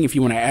anything, if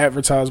you want to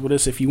advertise with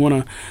us, if you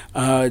want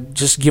to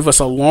just give us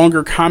a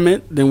longer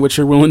comment than what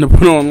you're willing to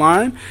put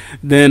online,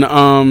 then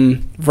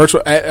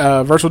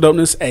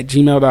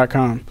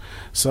VirtualDopeness@gmail.com.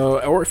 So,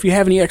 or if you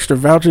have any extra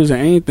vouchers or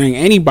anything,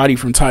 anybody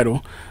from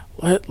Tidal,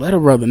 let a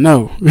brother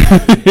know,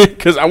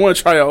 because I want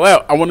to try y'all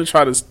out. I want to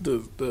try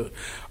the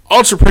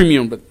ultra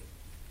premium, but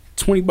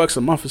 $20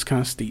 a month is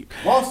kind of steep.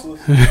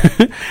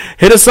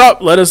 Hit us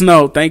up. Let us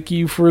know. Thank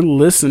you for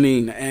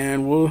listening,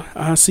 and we'll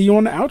see you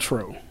on the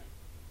outro.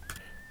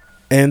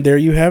 And there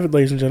you have it,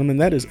 ladies and gentlemen.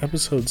 That is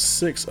episode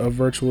 6 of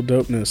Virtual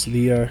Dopeness,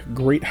 the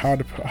great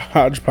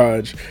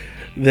hodgepodge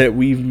that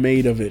we've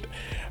made of it.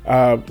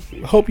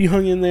 Hope you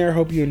hung in there.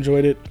 Hope you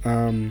enjoyed it.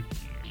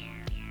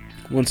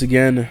 Once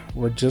again,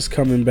 we're just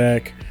coming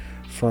back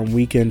from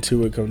weekend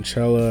 2 at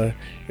Coachella.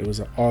 It was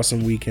an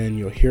awesome weekend.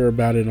 You'll hear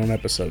about it on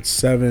episode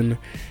 7.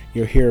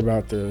 You'll hear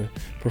about the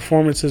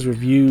performances,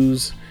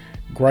 reviews,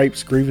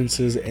 gripes,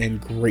 grievances,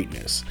 and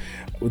greatness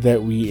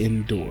that we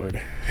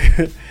endured.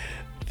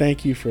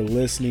 Thank you for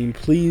listening.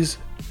 Please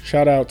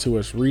shout out to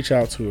us, reach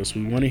out to us.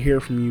 We want to hear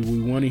from you.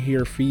 We want to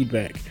hear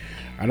feedback.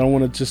 I don't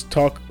want to just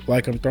talk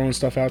like I'm throwing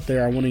stuff out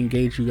there. I want to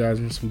engage you guys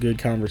in some good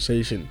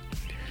conversation.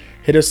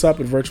 Hit us up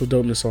at Virtual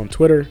Dopeness on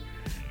Twitter,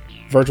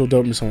 Virtual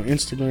Dopeness on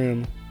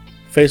Instagram,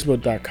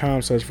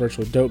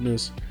 Facebook.com/Virtual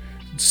Dopeness,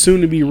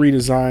 soon to be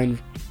redesigned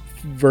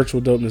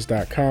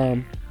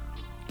virtualdopeness.com,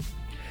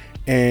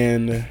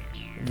 and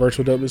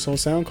Virtual Dopeness on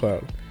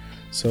SoundCloud.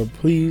 So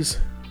please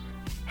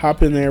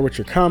hop in there with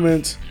your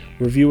comments,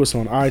 review us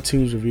on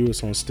iTunes, review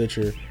us on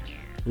Stitcher.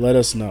 Let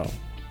us know.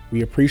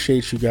 We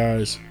appreciate you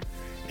guys.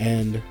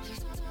 And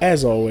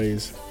as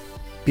always,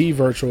 be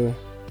virtual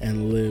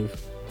and live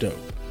dope.